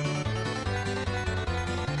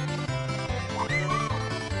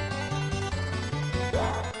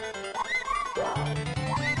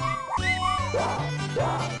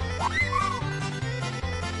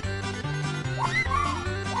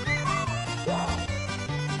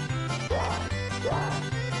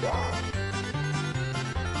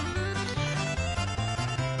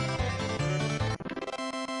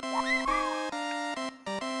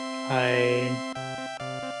 I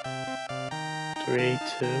 3,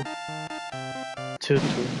 2, 2,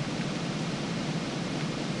 3.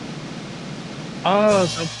 Oh,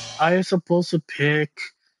 so I supposed to pick.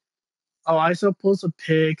 Oh, I supposed to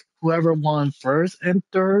pick whoever won first and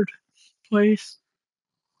third place.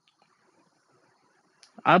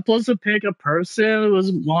 I'm supposed to pick a person who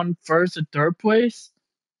was won first and third place.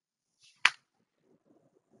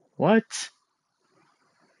 What?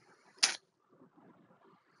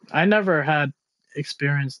 I never had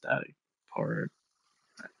experienced that part.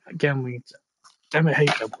 Again, we damn it, I hate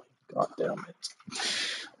that. God damn it.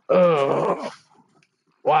 Oh,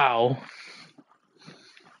 wow.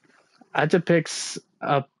 I had to pick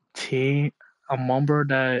a team, a member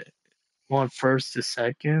that won first to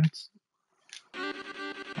second.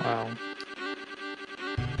 Wow.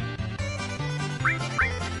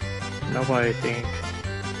 Nobody think.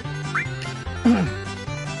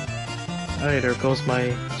 Alright, there goes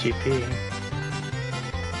my GP.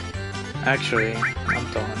 Actually,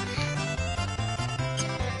 I'm done.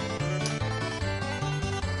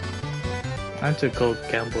 I had to go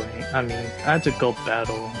gambling. I mean, I had to go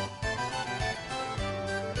battle.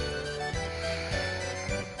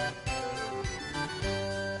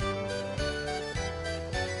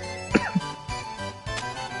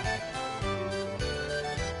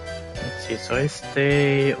 Let's see, so I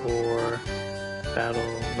stay or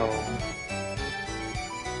battle? No.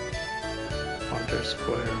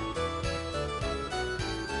 Underscore.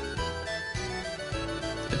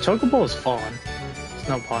 The Chocobo is fun. It's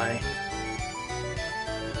not why.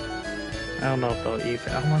 I don't know about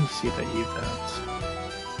event. I want to see the events.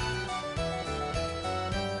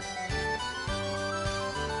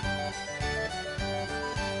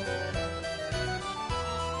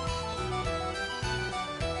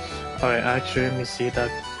 Alright, actually, let me see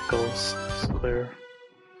that goes clear.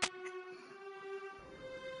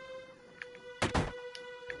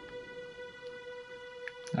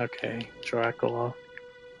 Okay, Dracula.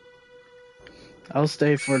 I'll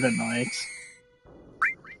stay for the night.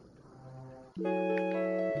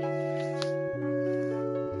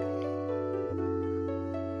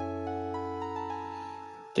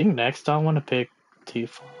 I think next I want to pick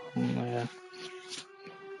Tifa. Yeah.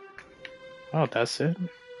 Oh, that's it?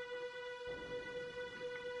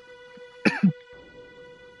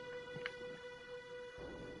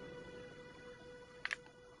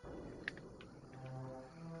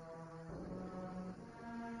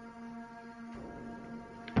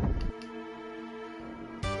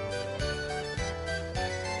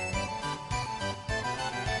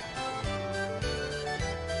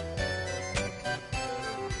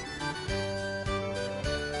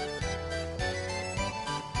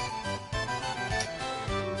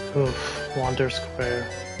 Oof, Wander Square.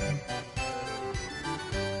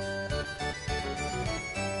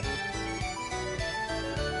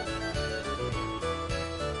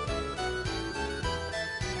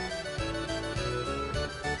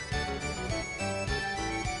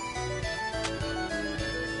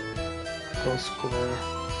 Go Square.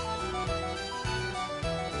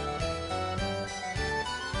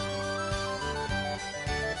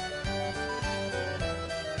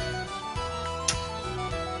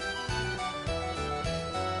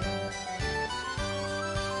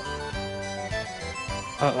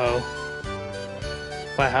 Uh-oh.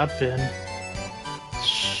 What happened?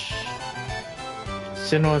 Shh.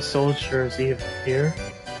 Sinnoh soldiers even here?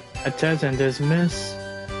 Attend and dismiss.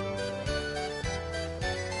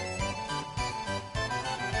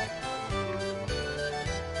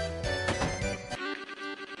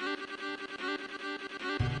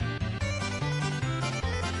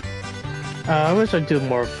 I wish I'd do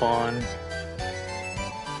more fun.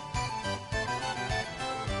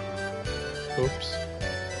 Oops.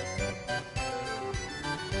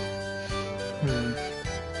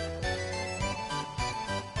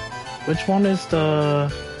 Which one is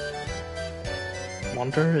the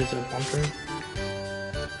Wonder? Is it Wonder?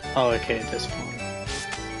 Oh, okay, this one.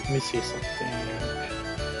 Let me see something.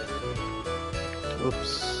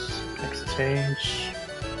 Oops. Exchange.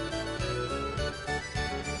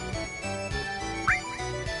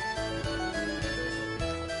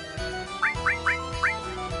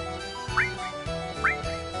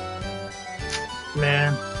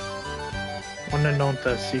 Man, wanna know what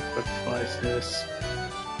the secret prize is.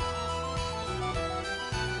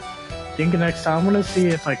 I think next time I'm gonna see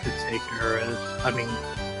if I could take her as, I mean,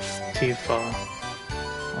 Tifa.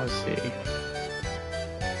 Let's see.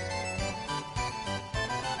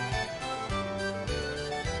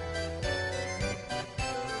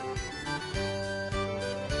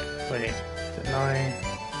 Wait, deny.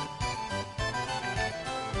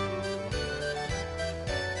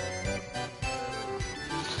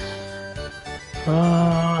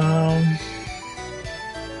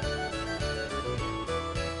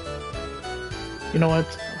 You know what?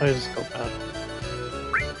 I'll just go back.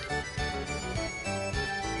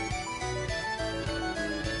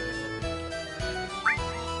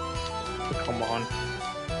 Oh, come on.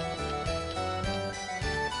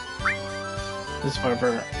 This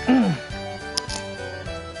barber.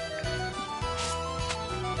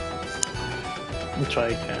 I'll try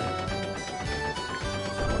again.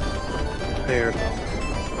 There we go.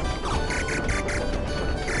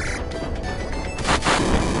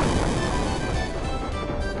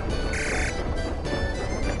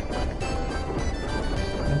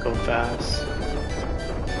 Go fast.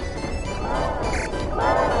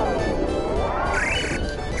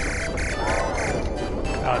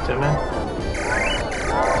 Oh, damn it.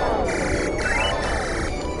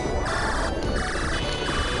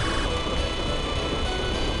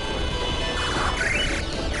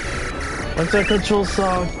 What's that control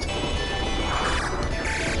sucked?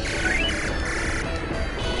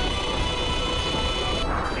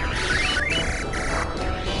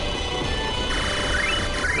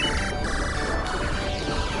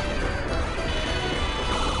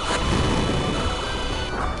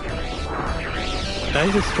 Did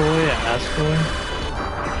I destroy an asteroid?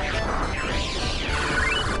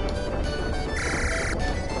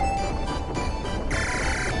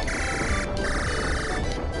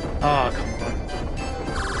 Oh, come on.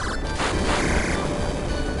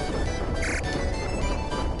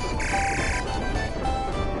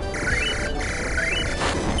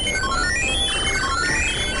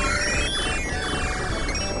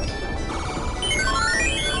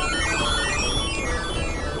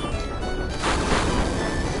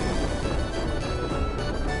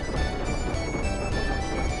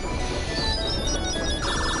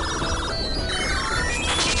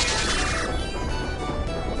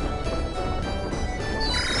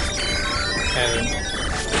 And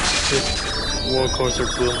this roller coaster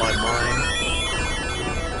blew my mind.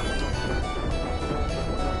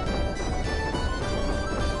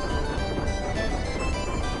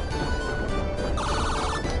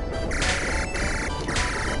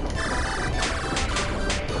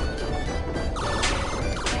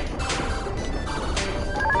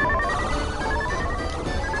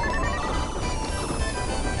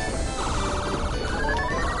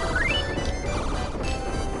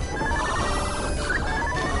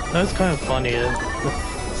 That's kind of funny.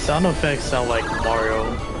 The sound effects sound like Mario.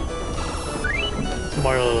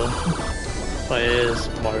 Mario, but it is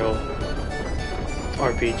Mario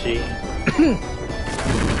RPG.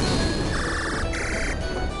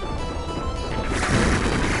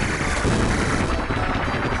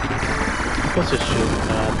 What's this shoot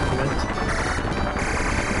that?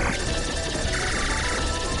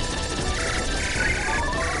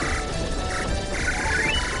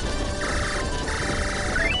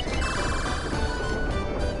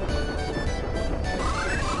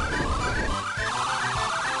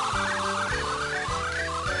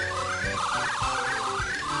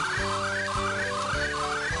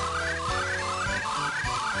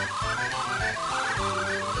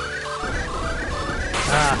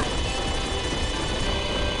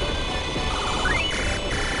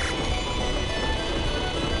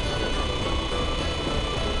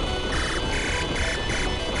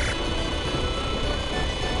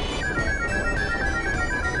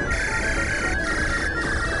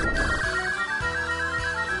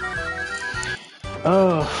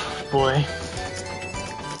 Oh boy.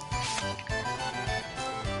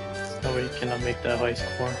 No way you cannot make that high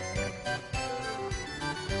score.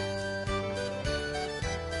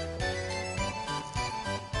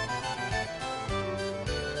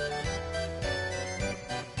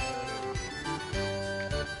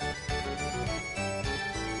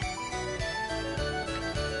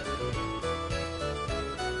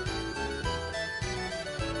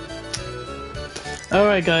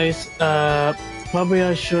 Alright guys, probably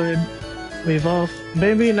I should leave off.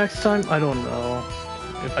 Maybe next time, I don't know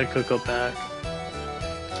if I could go back.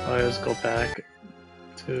 I'll just go back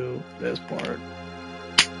to this part.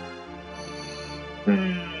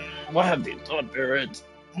 What have you done, Barrett?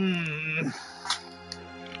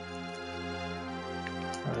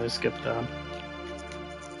 Let's skip that.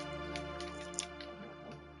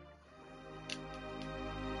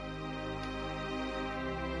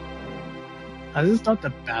 I just thought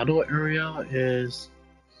the battle area is.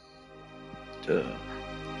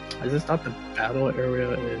 I just thought the battle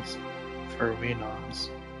area is for arenas.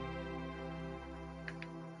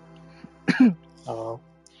 Oh,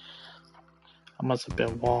 I must have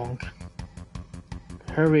been wrong.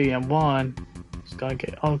 Hurry and one. It's gonna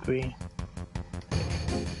get ugly.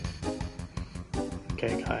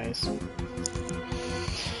 Okay, guys.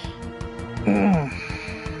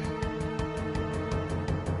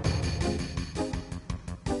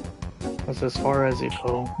 That's as far as it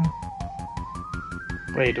go.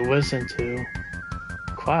 Wait, listen to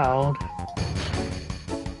Cloud.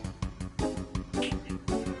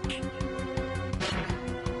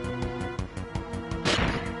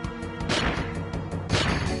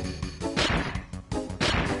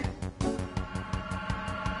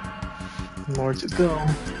 More to go.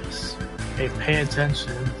 Hey, pay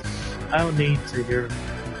attention. I don't need to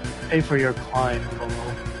pay for your climb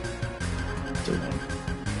below.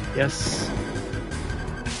 Yes.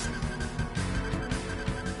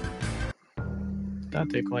 Thought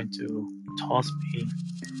they're going to toss me.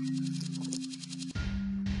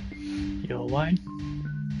 Yo, why?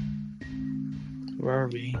 Where are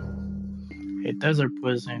we? A desert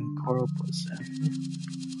prison, coral prison.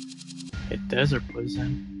 A desert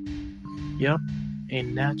prison. Yup, a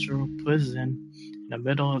natural prison in the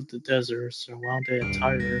middle of the desert, surrounded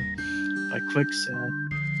entirely by quicksand.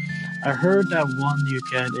 I heard that one you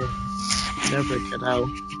get in, never get out.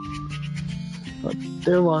 But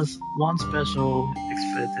there was one special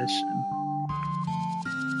expedition.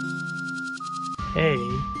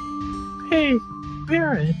 Hey,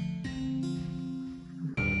 Barrett.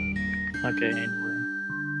 Okay, anyway.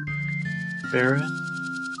 Barrett,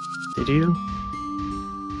 did you?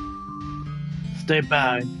 Stay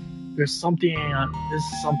back. This is something I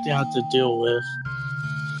have to deal with.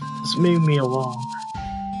 Just leave me alone.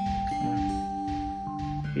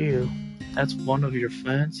 You, that's one of your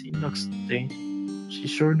friends? She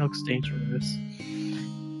sure looks dangerous.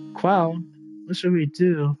 Clown, what should we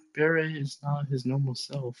do? Barrett is not his normal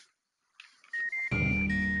self.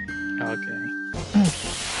 Okay.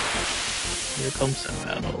 Here comes the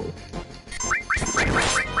battle.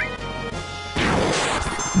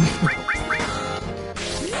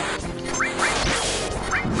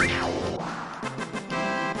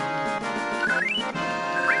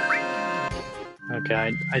 Okay,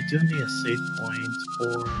 I do need a save point,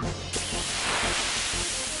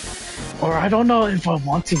 or I don't know if I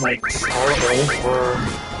want to like start over.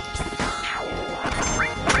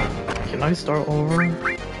 Can I start over?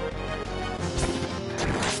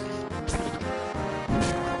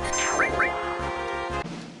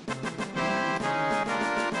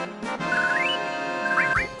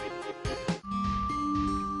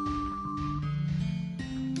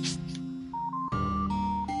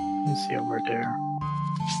 Let's see over there.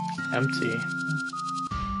 Empty.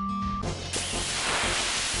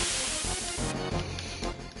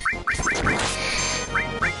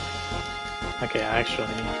 Okay, actually.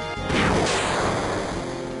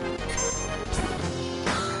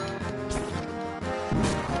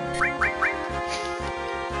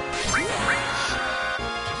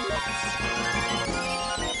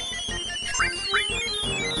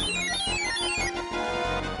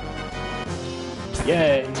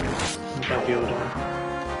 Yay! We got healed on.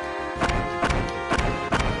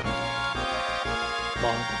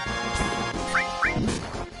 Long.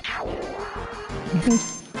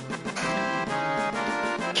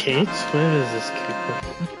 CAIT? Where is this CAIT?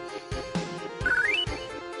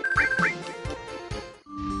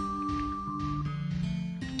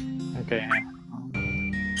 Okay.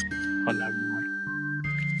 Oh, never mind.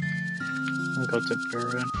 I'll go to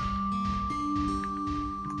Baron.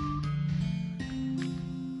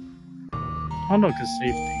 Oh no, cause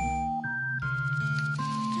safety.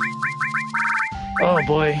 Oh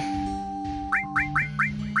boy.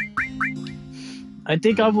 I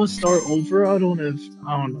think I will start over. I don't know if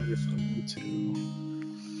I want to.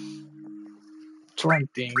 Try and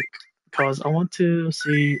think, cause I want to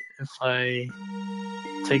see if I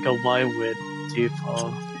take a Y with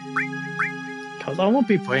Tifa, cause I won't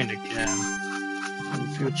be playing again in the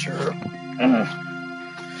future.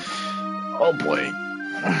 Oh boy.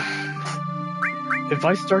 If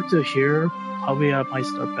I start to hear, probably I might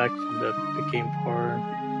start back from the beginning part.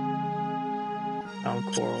 Down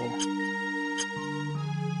Coral.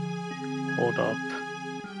 Hold up.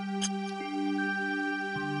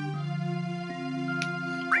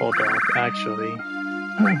 Hold up, actually.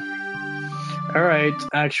 Alright,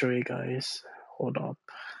 actually, guys. Hold up.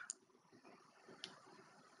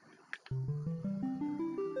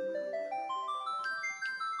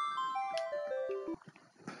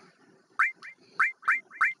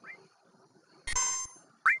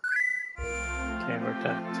 Okay, we're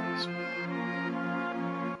dead.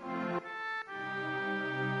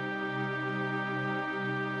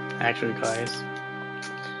 Actually, guys.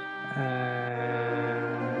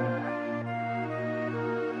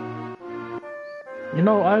 You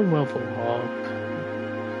know, I will pull up.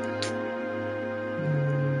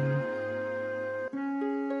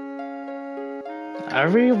 I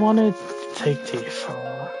really want to take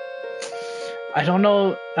Tifa. I don't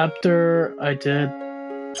know after I did.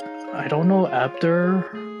 I don't know after.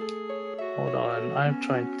 Hold on, I'm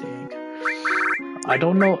trying to think. I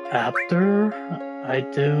don't know after I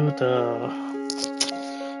do the.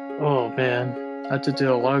 Oh man, I have to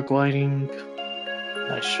do a lot of gliding.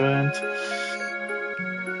 I shouldn't.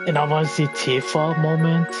 And I want to see Tifa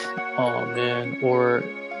moment. Oh man, or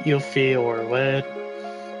Yuffie or Red.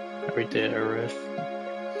 Every day Earth.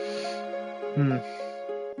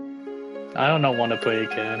 I don't know want to play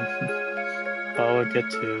again, but I will get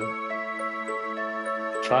to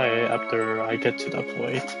try it after I get to that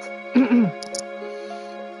point.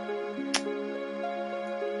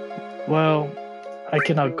 Well, I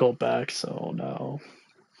cannot go back, so no.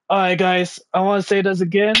 Alright guys, I want to say this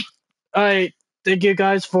again. Alright, thank you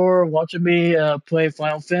guys for watching me play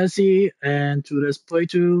Final Fantasy and to this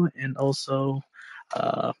playthrough, and also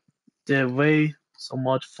did way so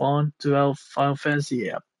much fun throughout Final Fantasy,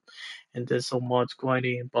 yeah. And did so much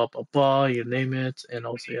grinding, blah blah blah, you name it, and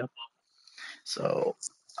also yeah. So,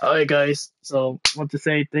 alright guys, so want to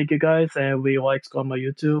say thank you guys, and we like on my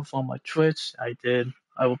YouTube, on my Twitch. I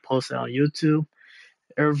will post it on YouTube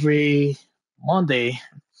every Monday,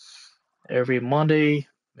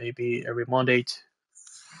 maybe every Monday.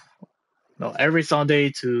 No, every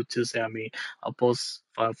Sunday to Tuesday. I mean, I'll post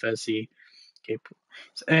Final Fantasy gameplay,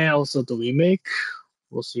 and also the remake.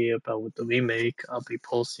 We'll see about with the remake. I'll be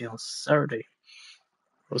posting on Saturday.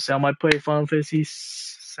 We'll see how I might play Final Fantasy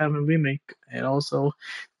 7 remake, and also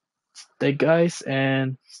stay guys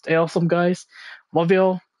and stay awesome, guys. Love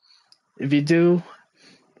y'all. If you do,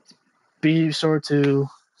 be sure to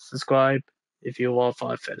subscribe if you love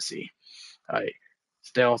Final Fantasy. Alright,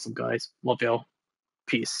 stay awesome, guys. Love y'all.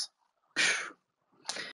 Peace.